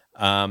 Yes.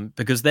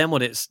 Because then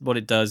what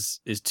it does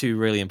is two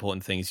really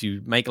important things.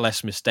 You make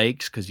less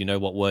mistakes because you know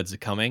what words are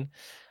coming,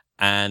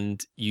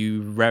 and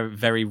you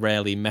very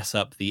rarely mess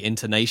up the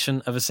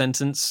intonation of a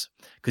sentence,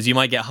 because you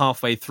might get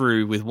halfway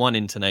through with one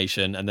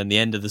intonation and then the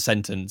end of the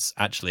sentence,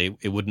 actually,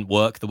 it wouldn't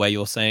work the way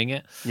you're saying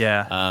it.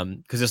 Yeah.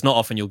 Because it's not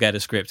often you'll get a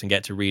script and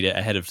get to read it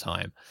ahead of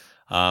time.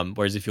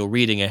 Whereas if you're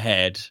reading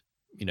ahead,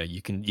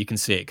 you can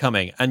see it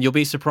coming, and you'll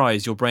be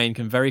surprised. Your brain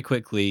can very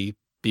quickly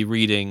be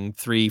reading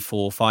 3,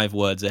 4, 5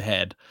 words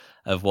ahead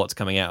of what's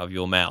coming out of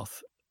your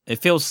mouth. It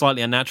feels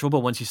slightly unnatural, but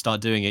once you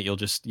start doing it,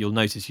 you'll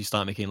notice you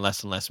start making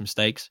less and less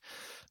mistakes.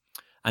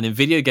 And in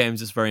video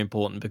games, it's very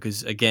important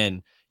because,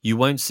 again, you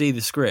won't see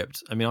the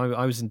script. I mean,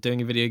 I was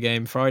doing a video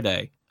game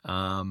Friday,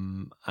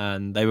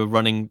 and they were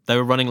running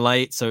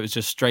late, so it was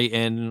just straight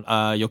in.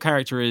 Your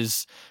character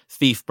is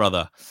thief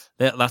brother.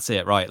 That's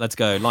it, right? Let's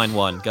go. Line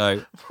 1,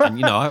 go.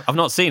 And I've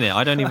not seen it.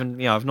 I don't even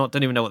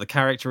don't even know what the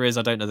character is.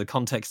 I don't know the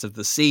context of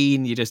the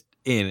scene. You just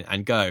in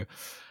and go.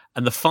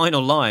 And the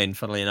final line,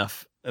 funnily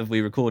enough,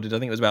 we recorded, I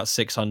think it was about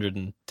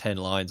 610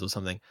 lines or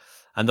something.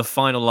 And the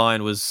final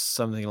line was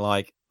something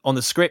like, on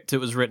the script, it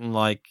was written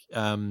like,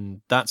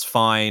 that's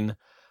fine,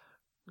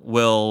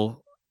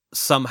 we'll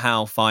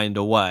somehow find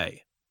a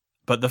way.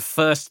 But the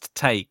first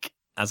take,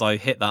 as I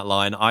hit that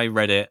line, I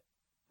read it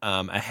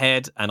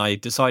ahead, and I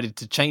decided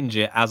to change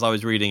it as I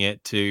was reading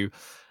it to,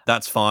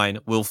 that's fine,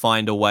 we'll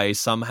find a way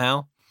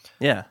somehow.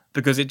 Yeah.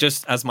 Because it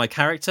just, as my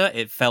character,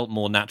 it felt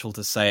more natural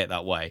to say it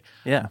that way.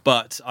 Yeah.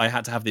 But I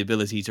had to have the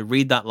ability to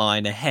read that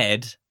line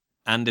ahead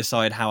and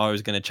decide how I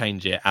was going to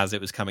change it as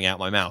it was coming out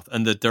my mouth.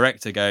 And the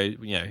director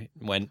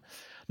went,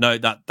 no,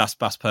 that's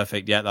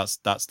perfect. Yeah,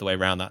 that's the way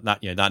around that.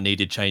 That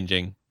needed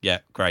changing. Yeah,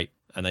 great.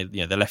 And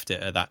they left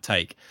it at that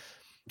take.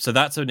 So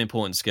that's an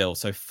important skill.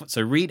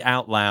 So read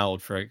out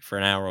loud for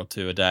an hour or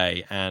two a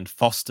day and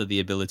foster the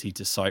ability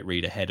to sight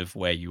read ahead of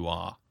where you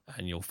are.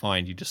 And you'll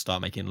find you just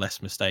start making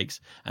less mistakes,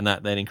 and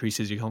that then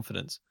increases your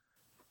confidence.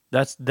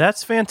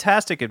 That's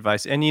fantastic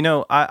advice. And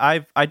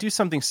I do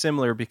something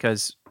similar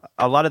because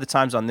a lot of the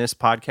times on this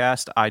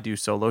podcast I do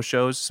solo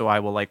shows, so I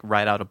will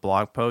write out a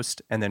blog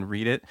post and then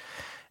read it.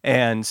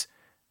 And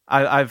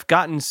I've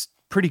gotten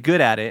pretty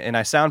good at it, and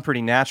I sound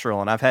pretty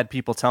natural. And I've had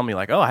people tell me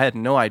oh, I had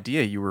no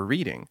idea you were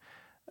reading.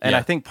 And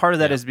I think part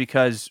of that is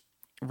because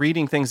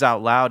reading things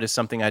out loud is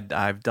something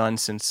I've done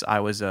since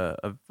I was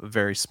a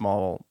very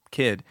small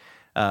kid.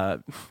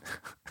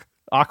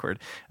 awkward.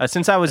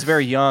 Since I was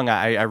very young,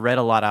 I read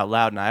a lot out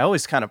loud, and I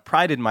always kind of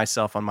prided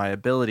myself on my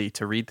ability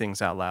to read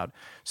things out loud.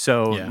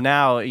 So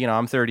now,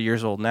 I'm 30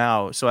 years old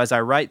now. So as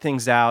I write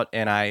things out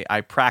and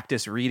I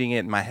practice reading it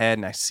in my head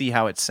and I see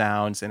how it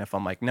sounds, and if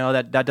I'm like, no,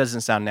 that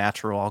doesn't sound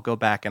natural, I'll go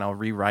back and I'll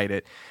rewrite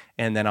it,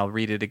 and then I'll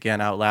read it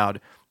again out loud.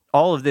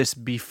 All of this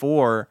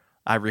before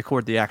I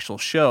record the actual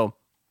show,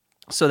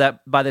 so that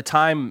by the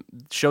time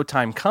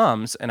showtime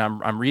comes and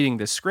I'm reading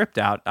this script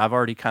out, I've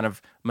already kind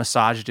of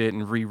massaged it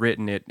and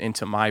rewritten it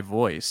into my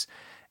voice.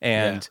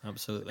 And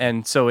absolutely.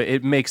 And so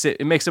it makes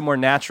it more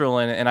natural,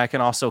 and I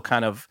can also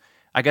kind of,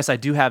 I guess I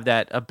do have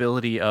that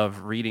ability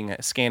of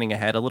scanning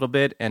ahead a little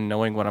bit and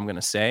knowing what I'm going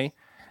to say.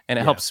 And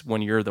it helps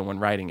when you're the one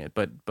writing it.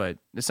 But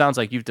it sounds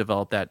like you've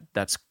developed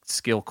that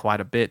skill quite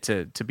a bit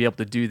to be able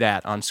to do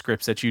that on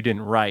scripts that you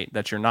didn't write,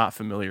 that you're not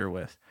familiar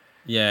with.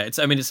 Yeah, it's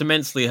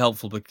immensely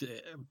helpful, but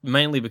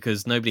mainly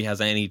because nobody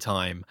has any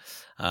time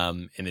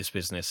in this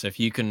business. So if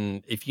you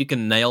can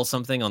nail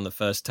something on the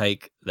first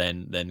take,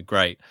 then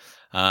great.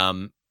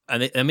 The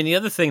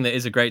other thing that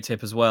is a great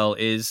tip as well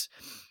is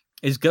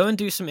go and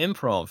do some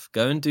improv.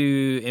 Go and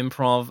do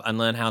improv and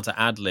learn how to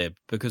ad lib,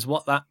 because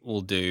what that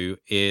will do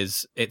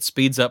is it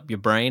speeds up your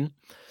brain.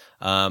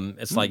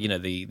 It's like,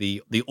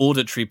 the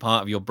auditory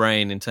part of your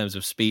brain in terms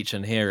of speech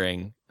and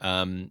hearing.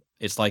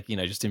 It's like,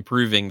 just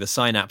improving the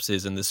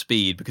synapses and the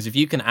speed, because if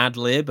you can ad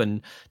lib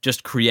and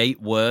just create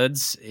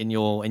words in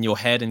your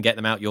head and get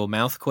them out your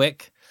mouth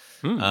quick,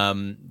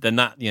 then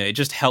that, it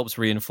just helps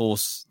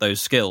reinforce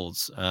those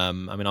skills. I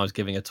was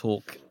giving a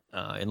talk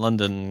in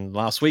London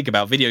last week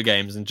about video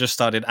games and just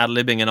started ad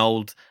libbing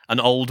an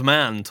old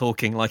man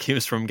talking like he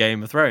was from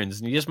Game of Thrones,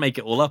 and you just make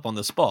it all up on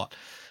the spot.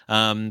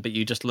 But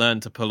you just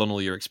learn to pull on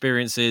all your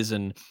experiences,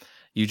 and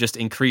you just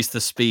increase the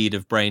speed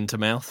of brain to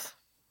mouth.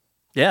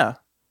 Yeah.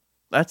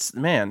 That's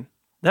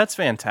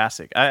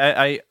fantastic.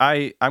 I'm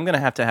going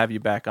to have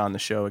you back on the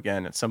show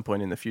again at some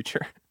point in the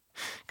future,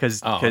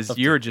 because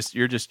you're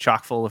just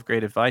chock full of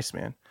great advice,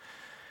 man.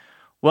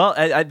 Well,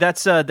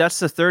 that's the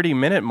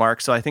 30-minute mark,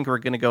 so I think we're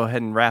going to go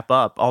ahead and wrap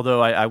up.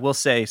 Although I will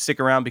say,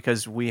 stick around,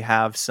 because we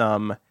have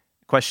some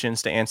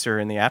questions to answer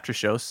in the after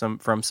show,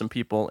 from some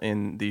people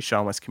in the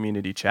Sean West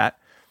community chat.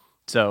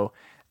 So,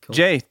 cool.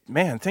 Jay,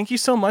 man, thank you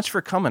so much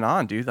for coming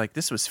on, dude. Like,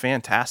 this was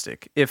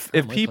fantastic. If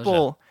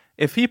people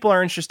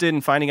are interested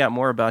in finding out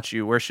more about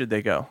you, where should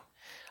they go?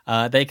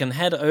 They can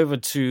head over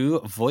to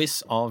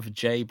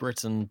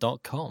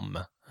voiceofjbritain.com,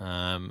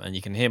 and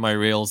you can hear my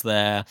reels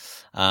there,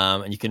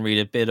 and you can read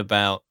a bit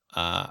about.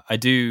 I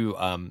do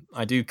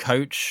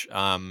coach.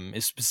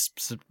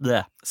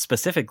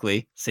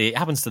 Specifically, see, it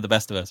happens to the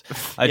best of us.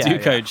 I do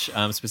coach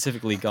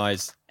specifically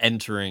guys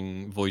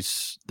entering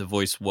the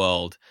voice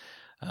world.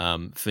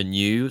 For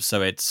new,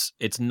 so it's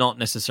not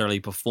necessarily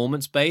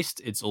performance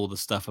based. It's all the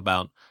stuff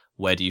about,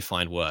 where do you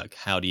find work?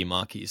 How do you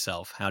market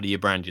yourself? How do you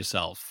brand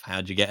yourself?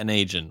 How do you get an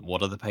agent?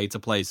 What are the pay to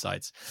play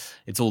sites?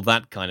 It's all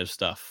that kind of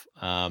stuff.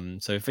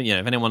 So if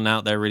anyone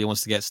out there really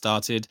wants to get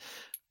started,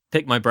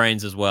 pick my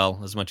brains as well,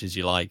 as much as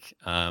you like.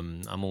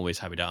 I'm always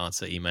happy to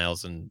answer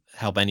emails and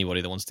help anybody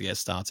that wants to get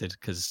started,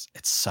 because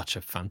it's such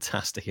a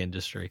fantastic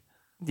industry.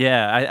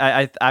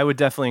 Yeah, I would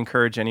definitely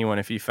encourage anyone,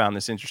 if you found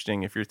this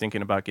interesting, if you're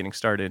thinking about getting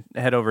started,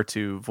 head over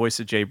to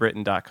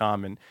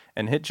voiceofjbritain.com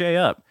and hit Jay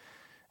up,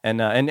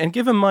 and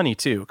give him money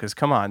too, because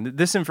come on,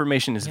 this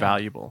information is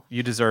valuable.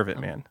 You deserve it,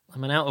 man.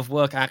 I'm an out of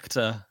work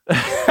actor.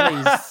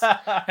 Please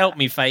help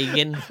me,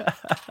 Fagin.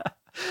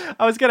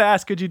 I was gonna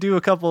ask, could you do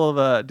a couple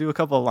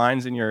of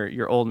lines in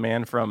your old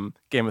man from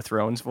Game of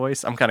Thrones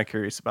voice? I'm kind of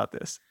curious about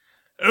this.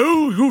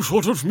 Oh, you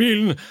sort of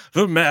mean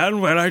the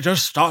man where I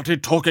just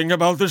started talking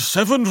about the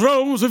 7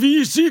 realms of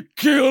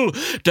Ezekiel,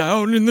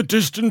 down in the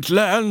distant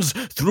lands,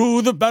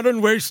 through the barren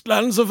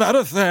wastelands of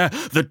Arathair.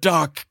 The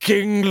Dark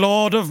King,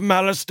 Lord of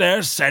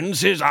Malastair,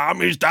 sends his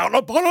armies down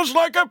upon us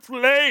like a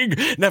plague,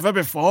 never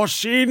before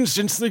seen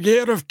since the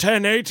year of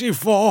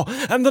 1084,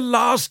 and the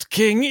last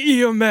king,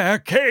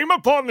 Eomer, came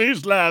upon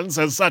these lands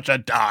as such a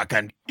dark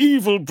and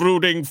evil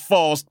brooding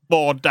force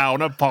bore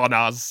down upon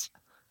us.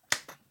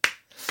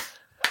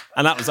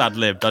 And that was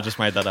ad-libbed. I just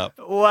made that up.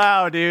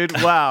 Wow, dude.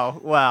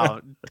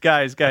 Wow.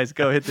 Guys,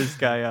 go hit this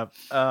guy up.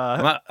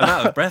 I'm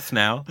out of breath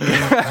now.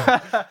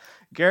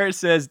 Garrett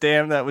says,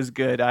 damn, that was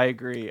good. I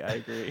agree. All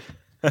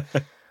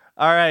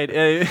right.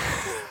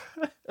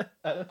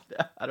 I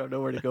don't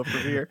know where to go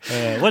from here.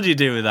 What do you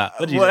do with that?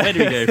 Where do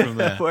we go from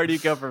there? Where do you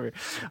go from here?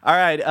 All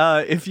right.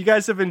 If you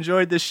guys have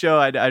enjoyed this show,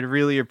 I'd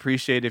really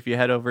appreciate if you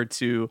head over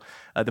to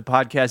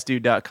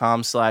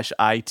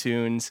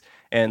thepodcastdude.com/iTunes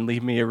and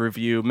leave me a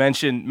review.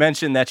 Mention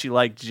that you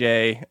like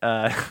Jay.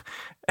 Yeah,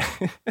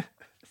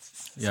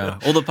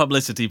 all the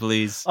publicity,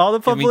 please. All the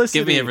publicity.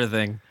 Give me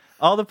everything.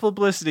 All the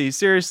publicity.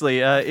 Seriously,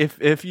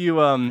 if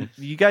you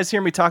you guys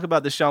hear me talk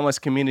about the Sean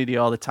West community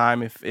all the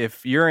time.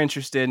 If you're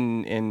interested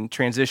in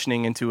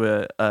transitioning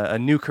into a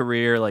new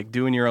career, like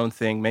doing your own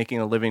thing, making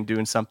a living,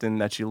 doing something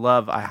that you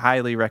love, I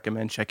highly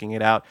recommend checking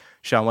it out.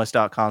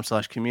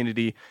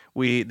 SeanWest.com/community.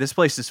 This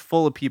place is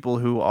full of people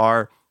who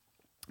are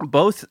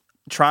both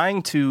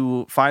trying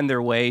to find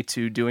their way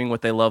to doing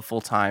what they love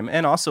full time,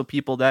 and also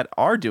people that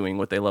are doing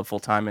what they love full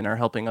time and are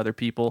helping other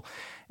people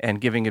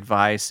and giving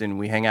advice. And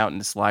we hang out in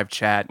this live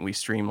chat and we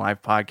stream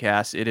live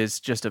podcasts. It is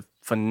just a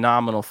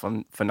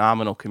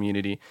phenomenal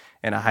community,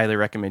 and I highly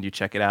recommend you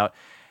check it out.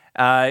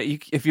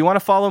 If you want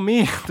to follow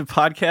me, the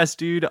Podcast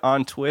Dude,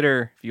 on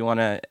Twitter, if you want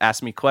to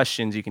ask me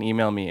questions, you can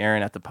email me,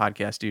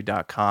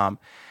 Aaron@thepodcastdude.com.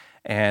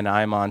 And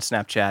I'm on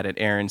Snapchat at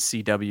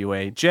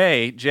AaronCWA.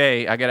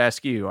 Jay, I got to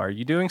ask you, are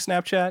you doing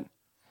Snapchat?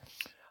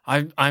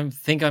 I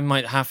think I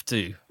might have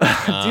to.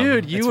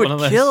 Dude, you would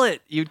kill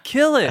it. You'd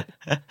kill it.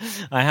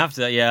 I have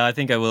to. Yeah, I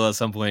think I will at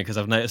some point, because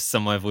I've noticed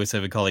some of my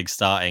voiceover colleagues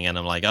starting, and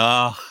I'm like,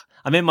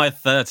 I'm in my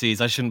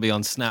 30s. I shouldn't be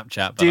on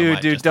Snapchat.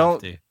 But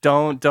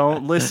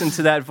don't listen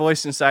to that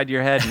voice inside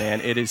your head, man.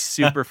 It is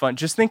super fun.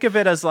 Just think of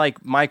it as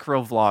like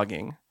micro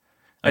vlogging.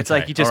 It's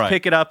like you just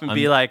pick it up and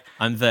be like,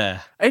 I'm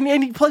there.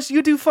 And plus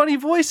you do funny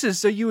voices,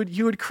 so you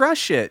would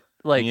crush it.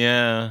 Like,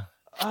 yeah.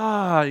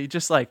 You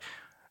just like,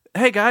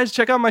 hey guys,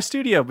 check out my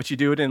studio, but you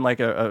do it in like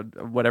a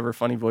whatever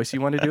funny voice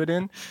you want to do it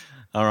in.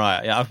 All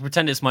right, yeah, I'll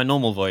pretend it's my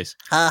normal voice.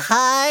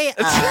 Hi.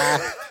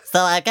 So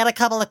I got a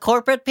couple of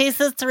corporate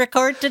pieces to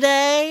record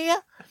today.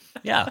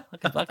 Yeah,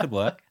 that could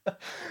work.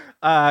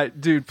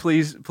 Dude,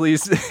 please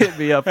hit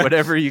me up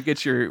whenever you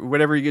get your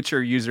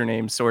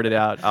username sorted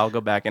out. I'll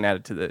go back and add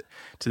it to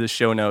the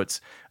show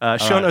notes.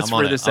 Show notes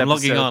for this episode. I'm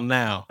logging on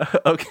now.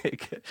 Okay,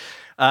 good.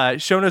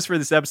 Show notes for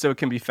this episode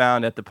can be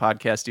found at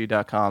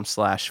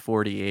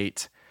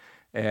thepodcastdude.com/48.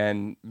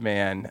 And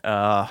man,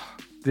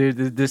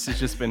 dude, this has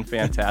just been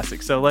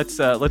fantastic. So let's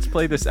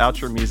play this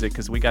outro music,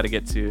 because we got to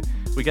get to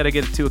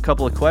a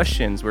couple of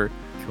questions.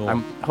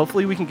 Cool.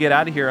 Hopefully we can get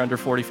out of here under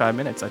 45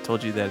 minutes. I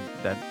told you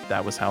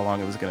that was how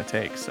long it was going to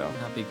take. So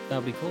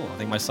that'd be cool. I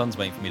think my son's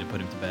waiting for me to put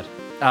him to bed.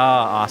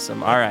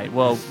 Awesome. All right.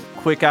 Well,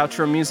 quick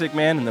outro music,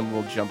 man, and then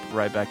we'll jump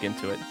right back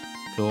into it.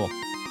 Cool.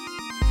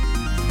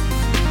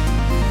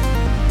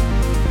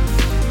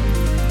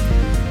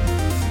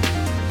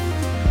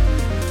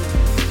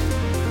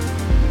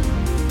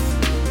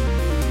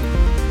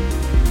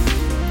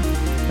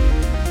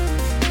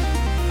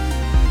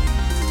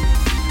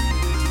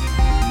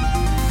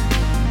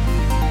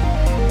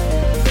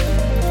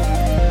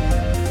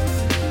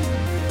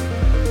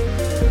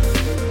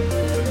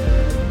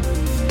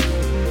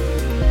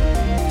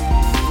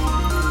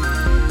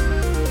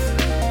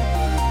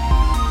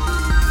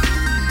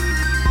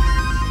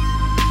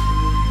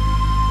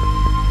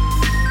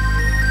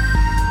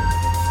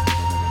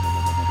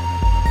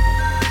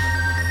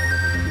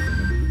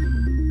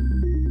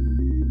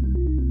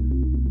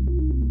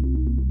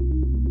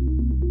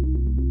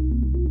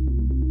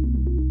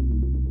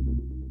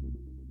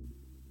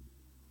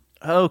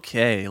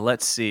 Okay,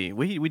 let's see.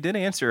 We did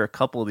answer a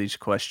couple of these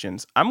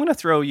questions. I'm going to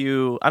throw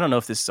you, I don't know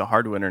if this is a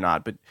hard one or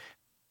not, but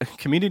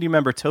community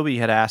member Toby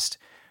had asked,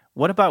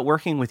 what about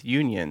working with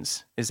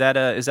unions? Is that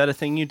a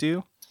thing you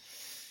do?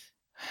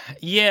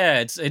 Yeah,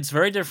 it's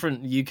very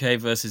different UK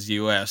versus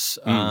US.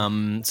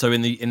 So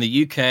in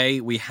the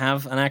UK we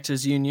have an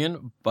actors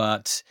union,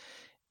 but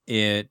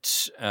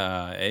it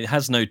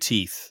has no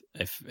teeth,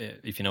 if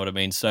you know what I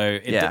mean. So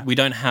we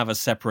don't have a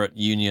separate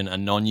union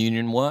and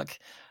non-union work.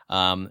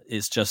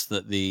 It's just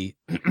that the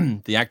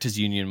the actors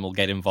union will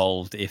get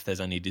involved if there's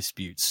any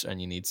disputes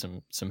and you need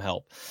some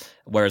help.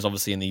 Whereas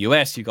obviously in the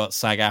US you got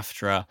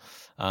SAG-AFTRA,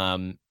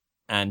 and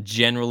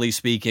generally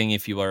speaking,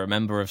 if you are a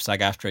member of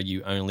SAG-AFTRA,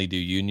 you only do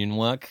union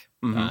work,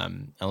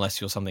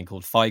 unless you're something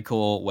called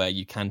FICOR, where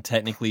you can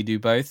technically do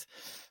both.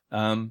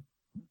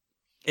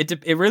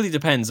 It really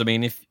depends. I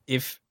mean, if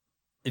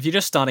you're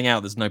just starting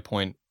out, there's no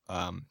point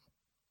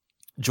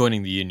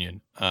joining the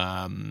union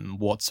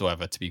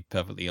whatsoever, to be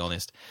perfectly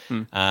honest.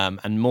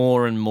 And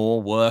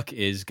more work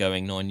is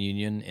going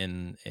non-union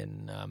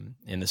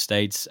in the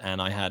States.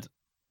 And I had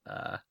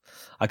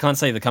I can't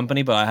say the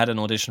company, but I had an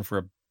audition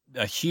for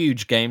a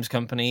huge games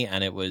company,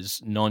 and it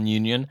was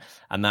non-union,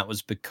 and that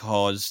was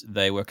because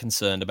they were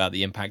concerned about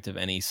the impact of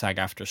any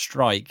SAG-AFTRA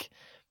strike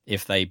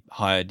if they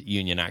hired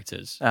union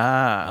actors.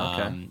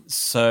 Okay.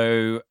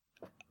 So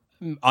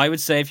I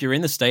would say if you're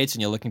in the States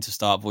and you're looking to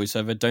start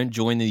voiceover, don't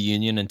join the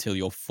union until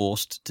you're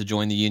forced to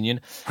join the union.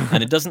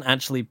 And it doesn't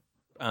actually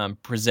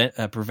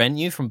prevent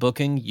you from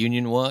booking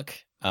union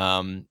work,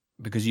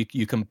 because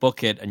you can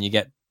book it and you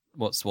get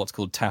what's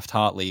called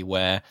Taft-Hartley,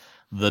 where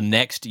the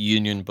next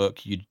union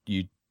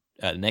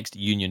next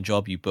union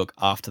job you book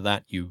after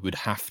that, you would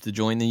have to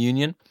join the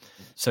union.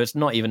 So it's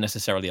not even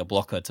necessarily a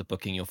blocker to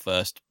booking your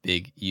first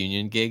big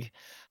union gig.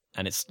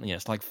 And it's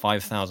like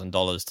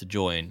 $5,000 to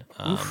join.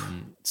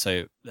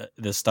 So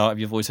the start of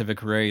your voiceover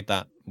career,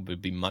 that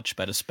would be much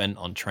better spent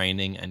on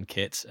training and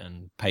kits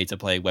and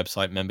pay-to-play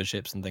website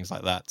memberships and things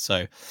like that.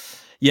 So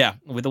yeah,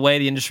 with the way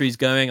the industry is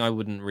going, I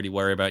wouldn't really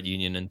worry about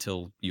union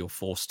until you're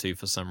forced to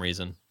for some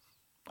reason.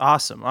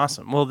 Awesome.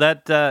 Well,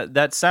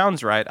 that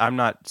sounds right. I'm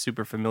not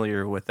super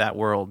familiar with that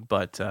world,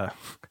 but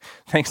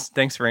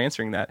thanks for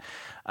answering that.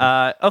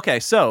 Okay,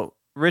 so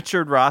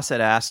Richard Ross had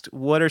asked,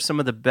 what are some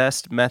of the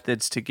best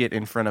methods to get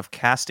in front of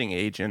casting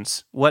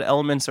agents? What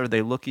elements are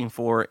they looking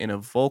for in a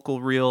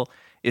vocal reel?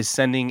 Is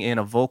sending in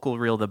a vocal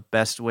reel the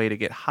best way to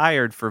get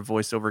hired for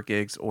voiceover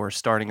gigs or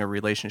starting a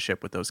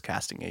relationship with those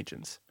casting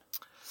agents?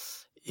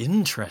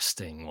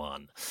 Interesting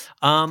one.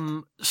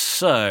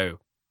 So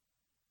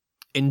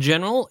in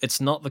general, it's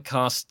not the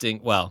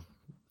casting. Well,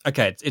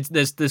 okay,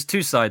 there's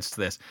two sides to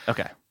this.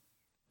 Okay.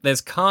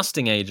 There's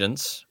casting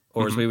agents,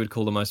 or as we would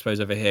call them, I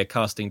suppose, over here,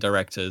 casting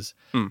directors,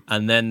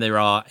 and then there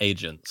are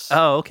agents.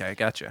 Oh, okay,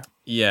 gotcha.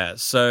 Yeah,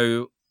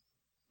 so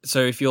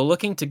if you're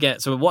looking to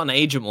get... So what an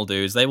agent will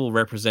do is they will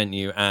represent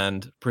you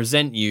and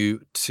present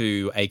you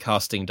to a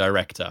casting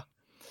director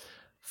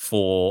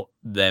for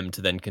them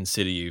to then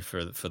consider you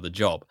for the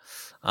job.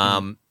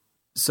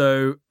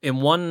 So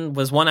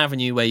there's one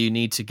avenue where you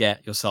need to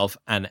get yourself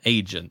an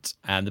agent,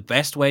 and the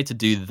best way to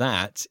do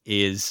that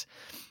is,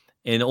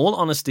 in all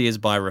honesty, is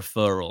by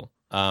referral.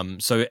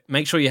 So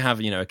make sure you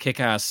have, a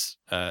kick-ass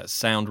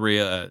sound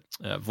reel,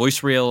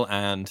 voice reel,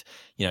 and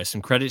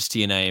some credits to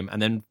your name.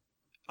 And then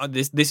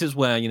this is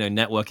where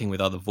networking with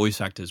other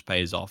voice actors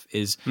pays off.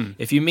 Is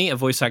if you meet a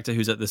voice actor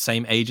who's at the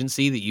same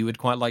agency that you would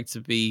quite like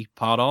to be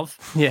part of,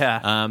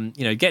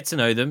 get to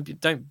know them.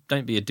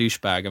 Don't be a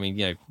douchebag. I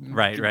mean,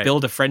 right.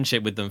 Build a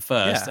friendship with them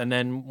first, Yeah. and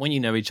then when you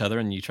know each other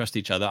and you trust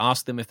each other,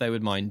 ask them if they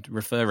would mind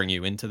referring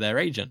you into their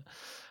agent.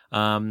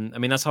 I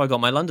mean, that's how I got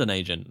my London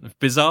agent.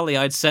 Bizarrely,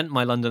 I'd sent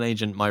my London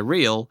agent my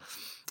reel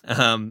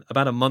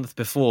about a month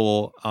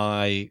before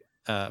I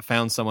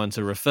found someone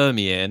to refer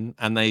me in,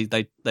 and they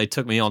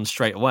took me on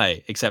straight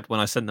away. Except when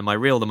I sent them my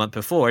reel the month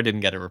before, I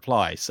didn't get a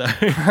reply. So,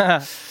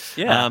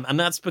 and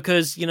that's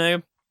because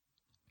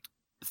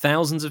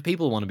thousands of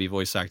people want to be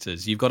voice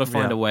actors. You've got to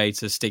find a way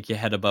to stick your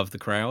head above the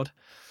crowd.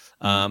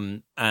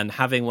 And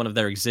having one of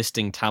their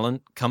existing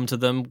talent come to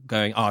them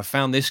going, I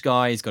found this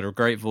guy, he's got a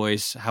great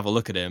voice, have a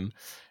look at him.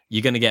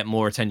 You're going to get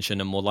more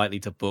attention and more likely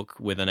to book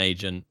with an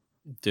agent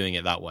doing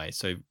it that way.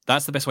 So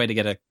that's the best way to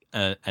get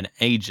an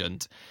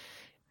agent.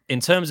 In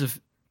terms of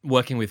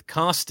working with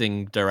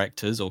casting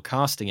directors or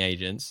casting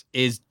agents,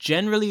 is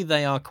generally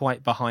they are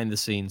quite behind the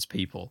scenes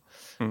people.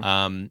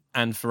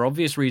 And for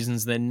obvious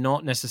reasons, they're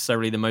not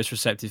necessarily the most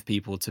receptive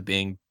people to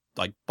being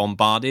like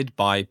bombarded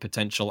by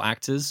potential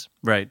actors.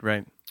 Right.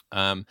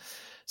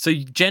 So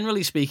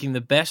generally speaking,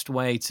 the best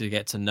way to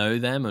get to know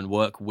them and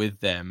work with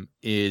them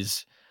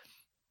is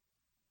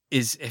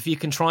if you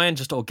can try and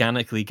just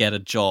organically get a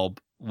job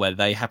where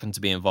they happen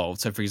to be involved.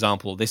 So, for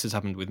example, this has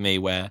happened with me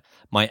where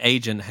my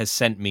agent has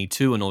sent me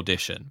to an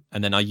audition,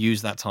 and then I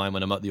use that time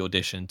when I'm at the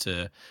audition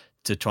to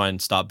try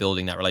and start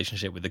building that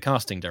relationship with the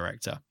casting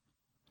director.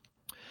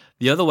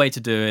 The other way to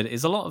do it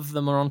is a lot of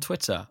them are on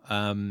Twitter,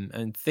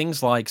 and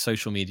things like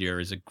social media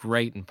is a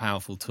great and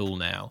powerful tool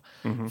now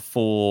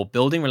for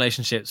building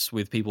relationships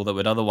with people that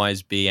would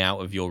otherwise be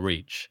out of your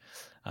reach.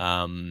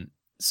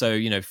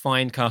 So,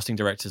 find casting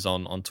directors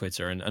on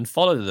Twitter and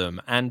follow them,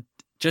 and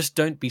just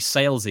don't be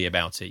salesy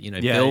about it.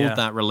 Build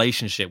that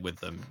relationship with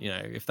them.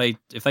 If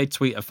they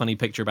tweet a funny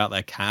picture about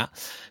their cat,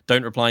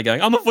 don't reply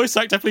going, "I'm a voice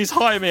actor, please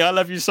hire me. I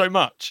love you so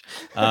much."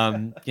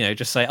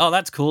 Just say, "Oh,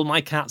 that's cool.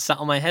 My cat sat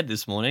on my head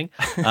this morning."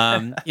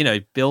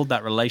 Build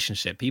that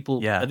relationship.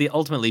 People,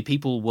 ultimately,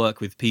 people work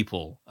with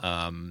people.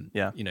 So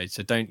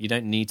you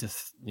don't need to,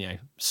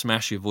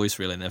 smash your voice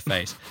reel in their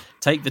face.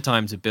 Take the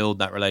time to build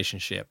that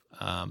relationship.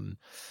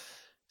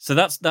 So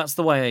that's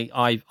the way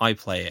I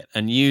play it,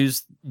 and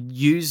use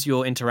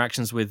your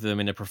interactions with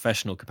them in a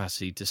professional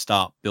capacity to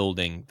start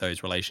building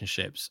those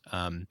relationships.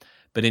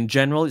 But in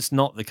general, it's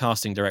not the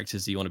casting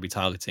directors that you want to be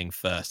targeting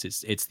first.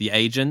 It's the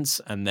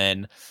agents, and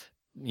then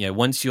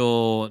once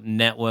you're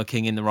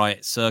networking in the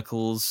right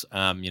circles,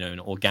 and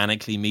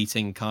organically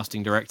meeting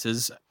casting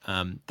directors,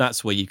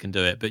 that's where you can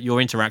do it. But your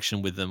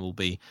interaction with them will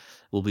be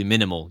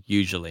minimal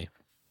usually.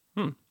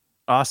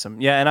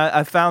 Awesome, yeah, and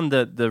I found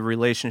that the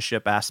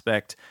relationship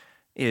aspect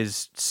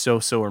is so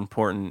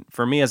important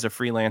for me as a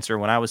freelancer.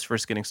 When I was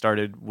first getting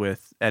started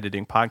with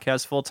editing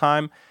podcasts full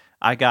time,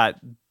 I got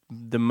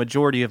the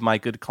majority of my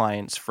good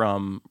clients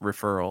from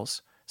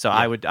referrals. So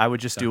I would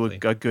just do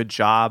a good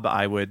job.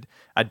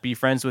 I'd be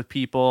friends with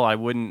people. I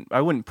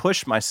wouldn't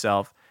push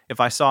myself. If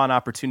I saw an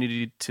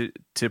opportunity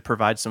to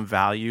provide some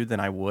value,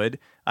 then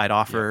I'd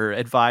offer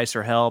advice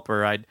or help,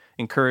 or I'd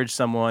encourage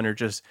someone, or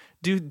just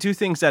do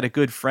things that a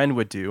good friend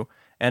would do.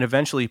 And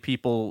eventually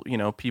people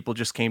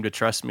just came to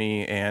trust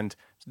me, and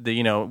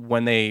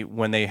when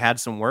they had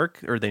some work,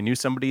 or they knew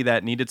somebody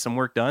that needed some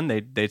work done,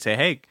 they'd say,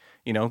 "Hey,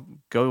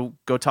 go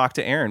talk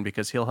to Aaron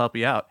because he'll help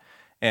you out."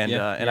 And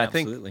I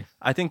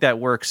think that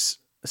works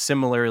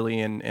similarly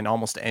in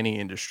almost any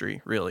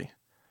industry, really.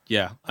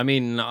 Yeah, I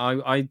mean,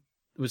 I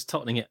was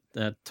totaling it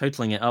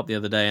up the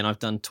other day, and I've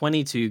done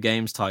 22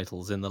 games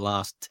titles in the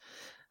last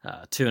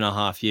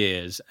 2.5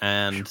 years,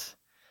 and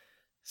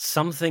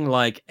something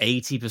like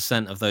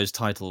 80% of those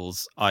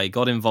titles I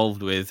got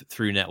involved with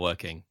through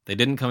networking. They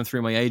didn't come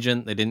through my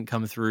agent. They didn't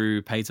come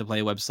through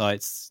pay-to-play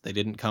websites. They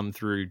didn't come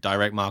through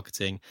direct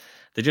marketing.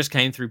 They just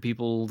came through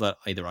people that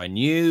either I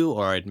knew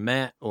or I'd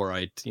met or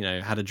I'd,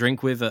 had a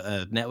drink with at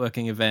a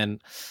networking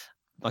event.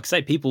 Like I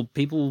say,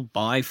 people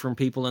buy from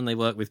people and they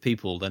work with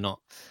people. They're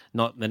not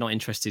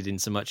interested in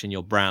so much in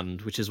your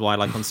brand, which is why,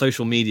 like, on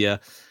social media,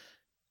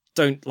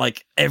 don't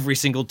like every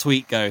single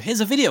tweet go, here's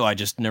a video I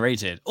just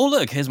narrated. Oh,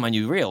 look, here's my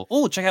new reel.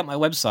 Oh, check out my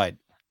website.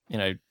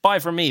 Buy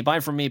from me,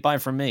 buy from me, buy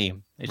from me.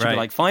 It should be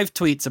like 5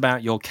 tweets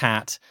about your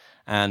cat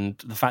and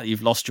the fact that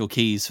you've lost your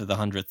keys for the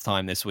 100th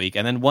time this week.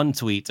 And then 1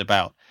 tweet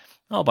about,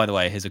 oh, by the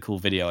way, here's a cool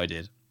video I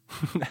did.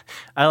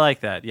 I like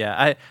that.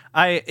 Yeah.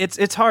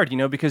 It's hard,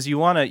 because you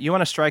want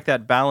to strike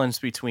that balance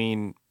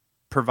between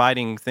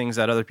providing things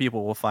that other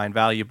people will find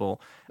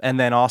valuable and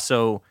then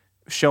also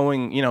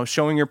showing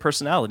your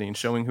personality and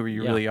showing who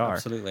you really are.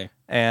 Absolutely.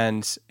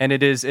 And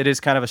it is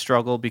kind of a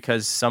struggle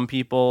because some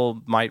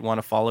people might want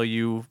to follow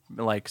you,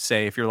 like,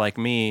 say, if you're like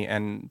me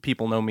and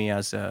people know me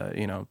as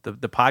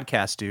the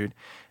podcast dude,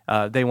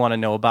 they want to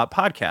know about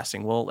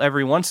podcasting. Well,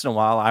 every once in a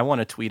while I want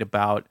to tweet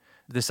about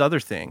this other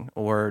thing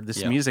or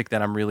this music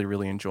that I'm really,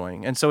 really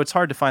enjoying. And so it's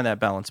hard to find that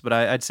balance, but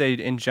I'd say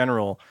in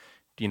general,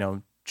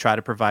 try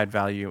to provide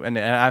value. And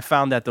I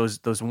found that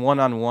those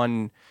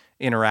one-on-one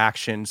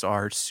interactions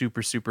are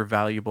super, super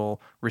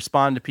valuable.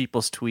 Respond to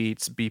people's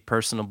tweets, be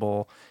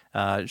personable,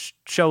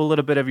 show a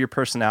little bit of your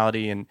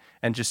personality and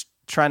just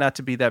try not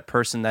to be that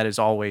person that is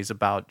always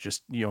about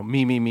just,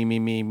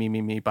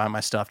 me, buy my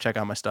stuff, check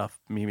out my stuff,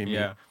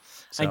 me.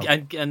 So.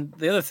 And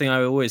the other thing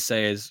I always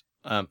say is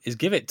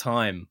give it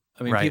time.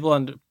 I mean,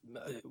 people,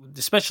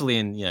 especially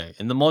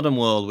in the modern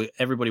world,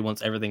 everybody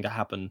wants everything to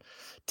happen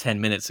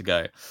 10 minutes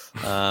ago.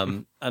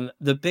 And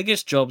the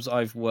biggest jobs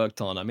I've worked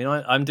on, I mean,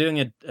 I'm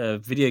doing a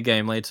video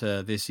game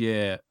later this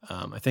year.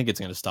 I think it's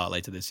going to start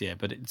later this year,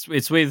 but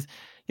it's with,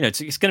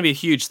 it's going to be a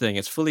huge thing.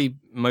 It's fully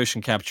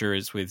motion capture.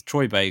 It's with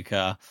Troy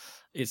Baker.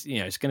 It's,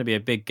 it's going to be a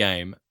big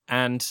game.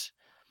 And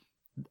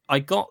I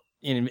got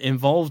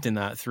involved in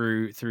that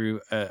through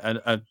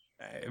a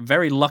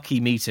very lucky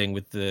meeting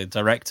with the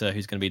director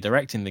who's going to be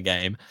directing the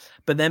game,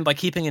 but then by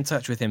keeping in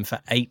touch with him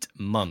for 8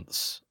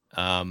 months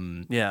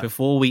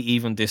before we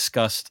even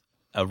discussed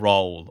a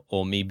role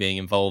or me being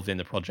involved in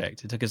the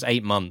project. It took us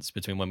 8 months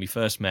between when we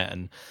first met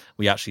and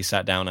we actually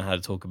sat down and had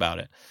a talk about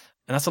it.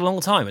 And that's a long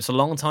time. It's a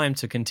long time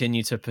to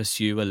continue to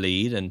pursue a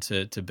lead and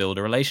to build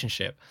a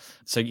relationship.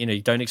 So,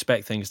 you don't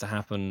expect things to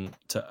happen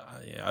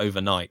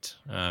overnight.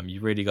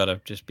 You really got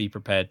to just be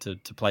prepared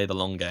to play the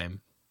long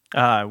game.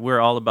 We're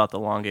all about the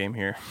long game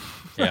here.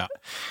 Yeah.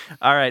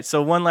 All right.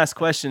 So one last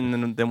question,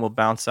 and then we'll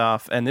bounce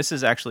off. And this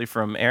is actually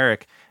from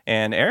Eric.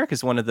 And Eric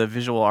is one of the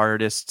visual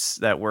artists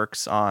that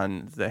works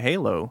on the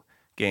Halo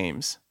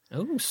games.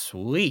 Oh,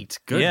 sweet.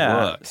 Good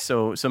work.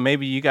 So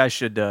maybe you guys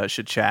should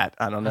chat.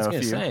 I don't know if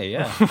you say,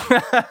 yeah.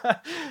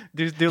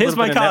 Here's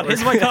my card.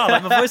 Here's my card.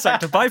 I'm a voice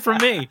actor. Buy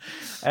from me.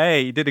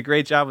 Hey, you did a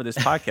great job with this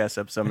podcast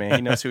episode, man.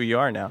 He knows who you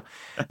are now.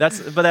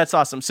 That's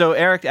awesome. So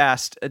Eric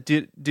asked,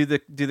 do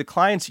the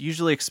clients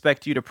usually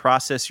expect you to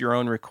process your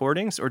own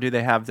recordings, or do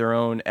they have their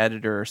own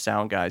editor or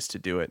sound guys to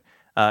do it?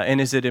 And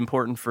is it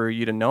important for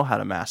you to know how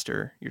to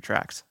master your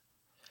tracks?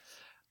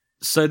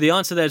 So the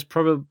answer there is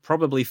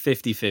probably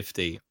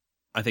 50-50.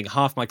 I think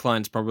half my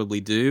clients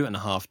probably do and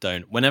half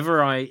don't.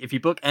 If you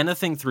book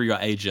anything through your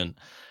agent,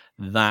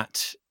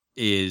 that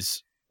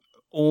is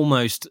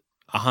almost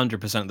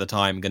 100% of the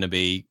time going to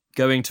be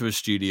going to a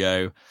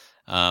studio.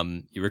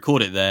 You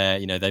record it there.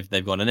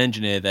 They've got an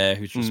engineer there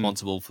who's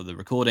responsible for the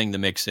recording, the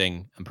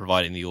mixing, and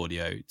providing the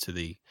audio to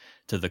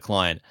the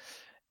client.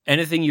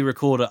 Anything you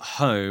record at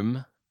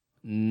home,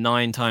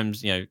 9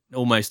 times,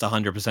 almost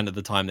 100% of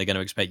the time, they're going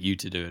to expect you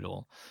to do it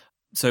all.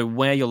 So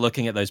where you're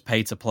looking at those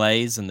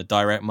pay-to-plays and the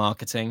direct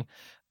marketing,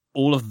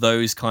 all of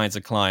those kinds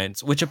of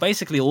clients, which are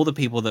basically all the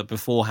people that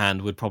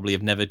beforehand would probably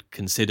have never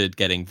considered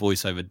getting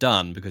voiceover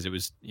done because it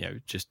was,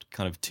 just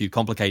kind of too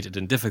complicated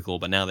and difficult,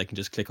 but now they can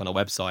just click on a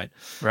website.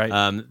 Right.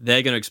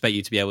 They're going to expect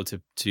you to be able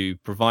to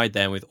provide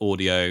them with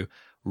audio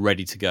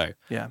ready to go.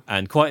 Yeah.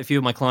 And quite a few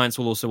of my clients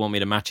will also want me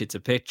to match it to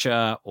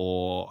picture,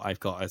 or I've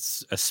got a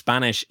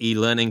Spanish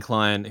e-learning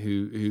client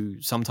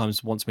who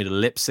sometimes wants me to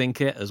lip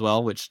sync it as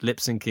well, which lip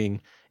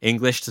syncing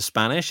English to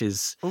Spanish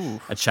is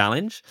a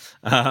challenge.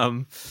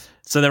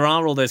 So there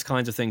are all those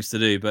kinds of things to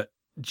do, but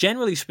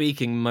generally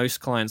speaking,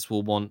 most clients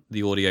will want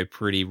the audio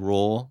pretty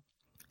raw.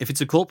 If it's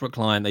a corporate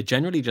client, they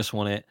generally just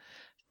want it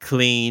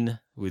clean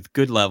with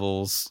good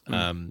levels,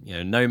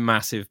 no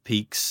massive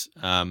peaks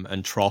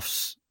and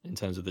troughs in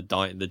terms of the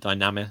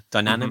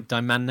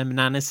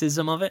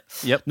dynamicism of it.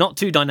 Yep. Not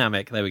too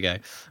dynamic. There we go.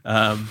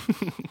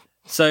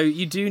 So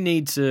you do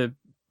need to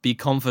be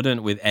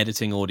confident with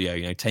editing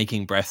audio,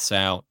 taking breaths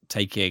out,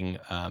 taking,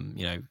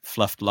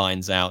 fluffed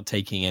lines out,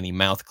 taking any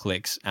mouth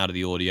clicks out of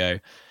the audio,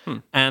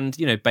 and,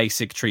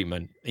 basic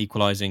treatment,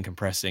 equalizing,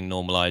 compressing,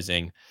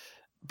 normalizing.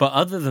 But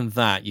other than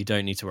that, you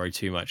don't need to worry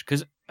too much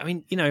because,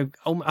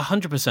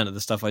 100% of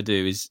the stuff I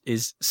do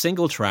is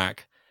single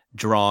track,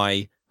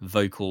 dry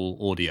vocal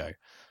audio.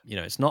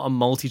 It's not a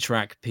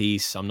multi-track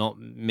piece. I'm not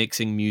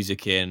mixing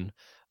music in.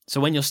 So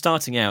when you're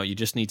starting out, you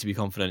just need to be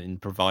confident in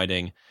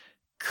providing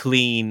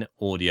clean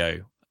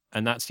audio.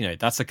 And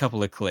that's a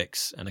couple of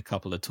clicks and a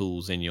couple of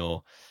tools in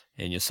your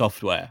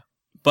software.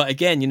 But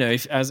again,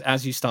 if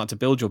as you start to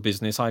build your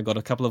business, I got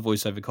a couple of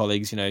voiceover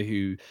colleagues,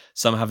 who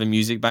some have a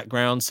music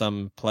background,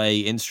 some play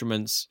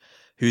instruments,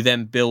 who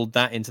then build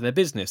that into their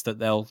business, that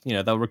they'll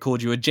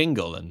record you a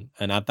jingle and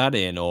add that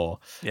in, or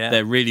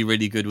they're really,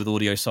 really good with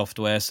audio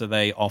software. So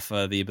they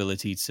offer the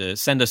ability to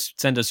send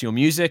us your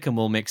music and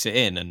we'll mix it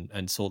in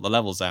and sort the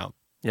levels out.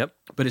 Yep.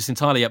 But it's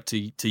entirely up to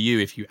you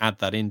if you add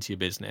that into your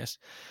business.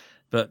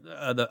 But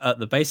at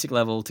the basic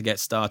level, to get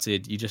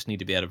started, you just need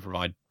to be able to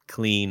provide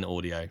clean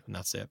audio, and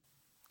that's it.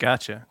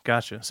 Gotcha.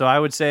 So I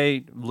would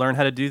say learn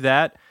how to do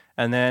that.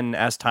 And then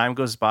as time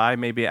goes by,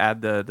 maybe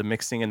add the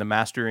mixing and the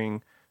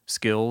mastering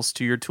skills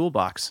to your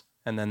toolbox.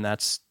 And then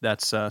that's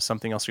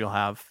something else you'll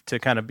have to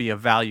kind of be a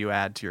value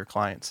add to your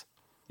clients.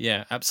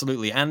 Yeah,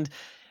 absolutely. And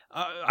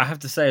I have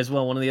to say as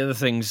well, one of the other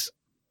things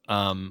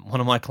one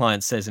of my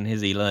clients says in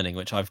his e-learning,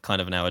 which I've kind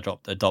of now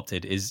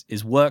adopted,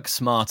 is work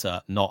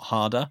smarter, not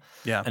harder.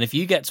 Yeah. And if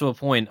you get to a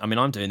point,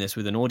 I'm doing this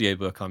with an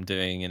audiobook I'm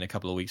doing in a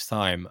couple of weeks'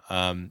 time.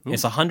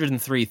 It's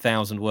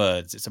 103,000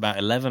 words. It's about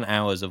 11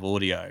 hours of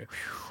audio.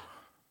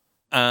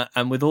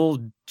 And with all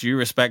due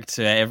respect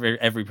to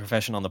every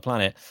profession on the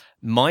planet,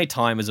 my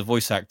time as a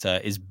voice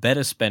actor is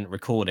better spent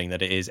recording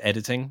than it is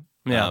editing.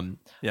 Yeah.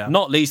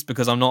 Not least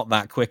because I'm not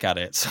that quick at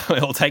it, so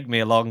it'll take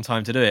me a long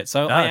time to do it.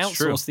 So I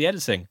outsource the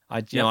editing.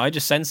 I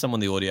just send someone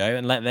the audio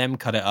and let them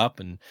cut it up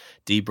and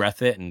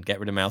de-breath it and get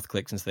rid of mouth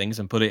clicks and things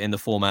and put it in the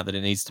format that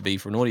it needs to be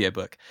for an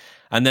audiobook.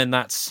 And then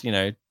that's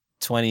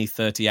 20,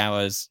 30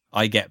 hours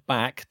I get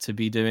back to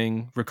be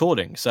doing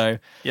recording. So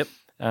you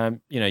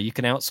can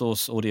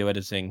outsource audio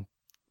editing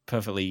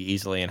perfectly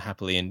easily and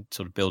happily and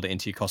sort of build it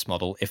into your cost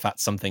model if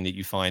that's something that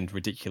you find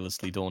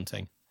ridiculously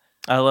daunting.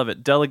 I love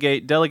it.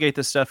 Delegate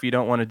the stuff you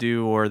don't want to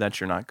do or that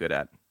you're not good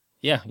at.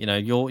 Yeah,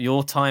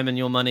 your time and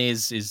your money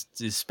is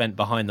spent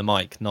behind the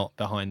mic, not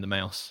behind the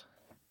mouse.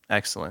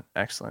 Excellent.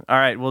 All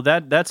right, well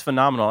that's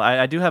phenomenal.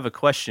 I do have a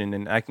question,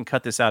 and I can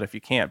cut this out if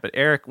you can't. But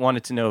Eric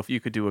wanted to know if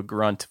you could do a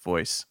grunt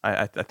voice.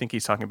 I think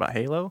he's talking about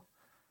Halo.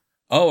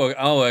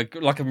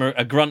 Like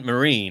a grunt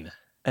marine.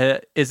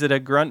 Is it a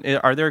grunt?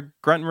 Are there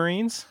grunt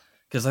marines?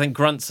 Because I think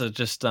grunts are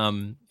just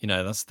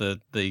that's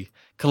the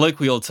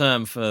colloquial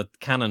term for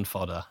cannon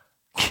fodder.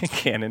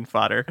 Cannon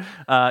fodder.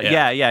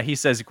 Yeah. He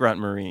says grunt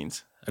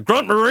marines. A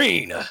grunt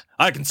marine.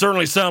 I can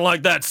certainly sound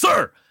like that,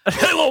 sir.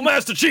 Hello,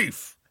 Master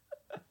Chief.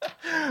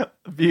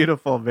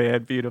 Beautiful,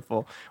 man.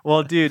 Beautiful.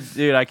 Well,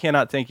 dude, I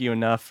cannot thank you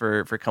enough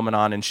for coming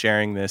on and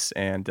sharing this.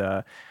 And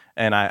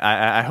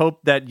I hope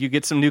that you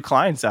get some new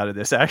clients out of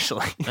this,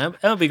 actually. That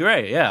would be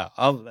great, yeah.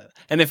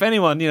 And if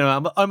anyone,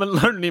 I'm a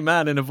lonely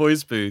man in a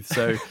voice booth,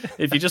 so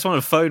if you just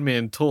want to phone me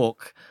and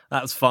talk,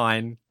 that's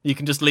fine. You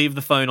can just leave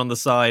the phone on the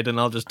side and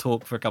I'll just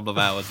talk for a couple of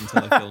hours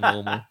until I feel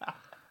normal.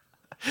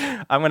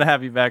 I'm going to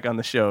have you back on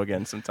the show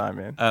again sometime,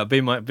 man.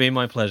 Be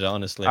my pleasure,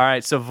 honestly. All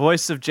right, so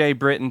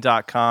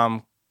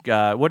voiceofjbritain.com.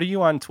 What are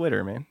you on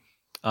Twitter, man?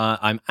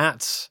 I'm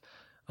at...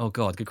 Oh,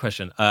 God, good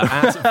question.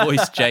 At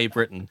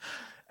VoiceJBritain.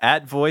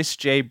 At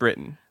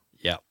VoiceJBritain.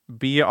 Yeah.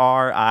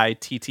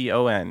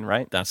 BRITTON,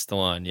 right? That's the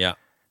one, yeah.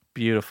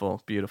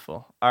 Beautiful.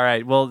 All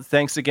right, well,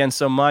 thanks again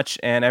so much,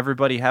 and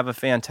everybody have a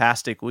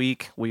fantastic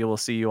week. We will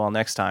see you all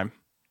next time.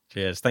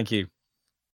 Cheers. Thank you.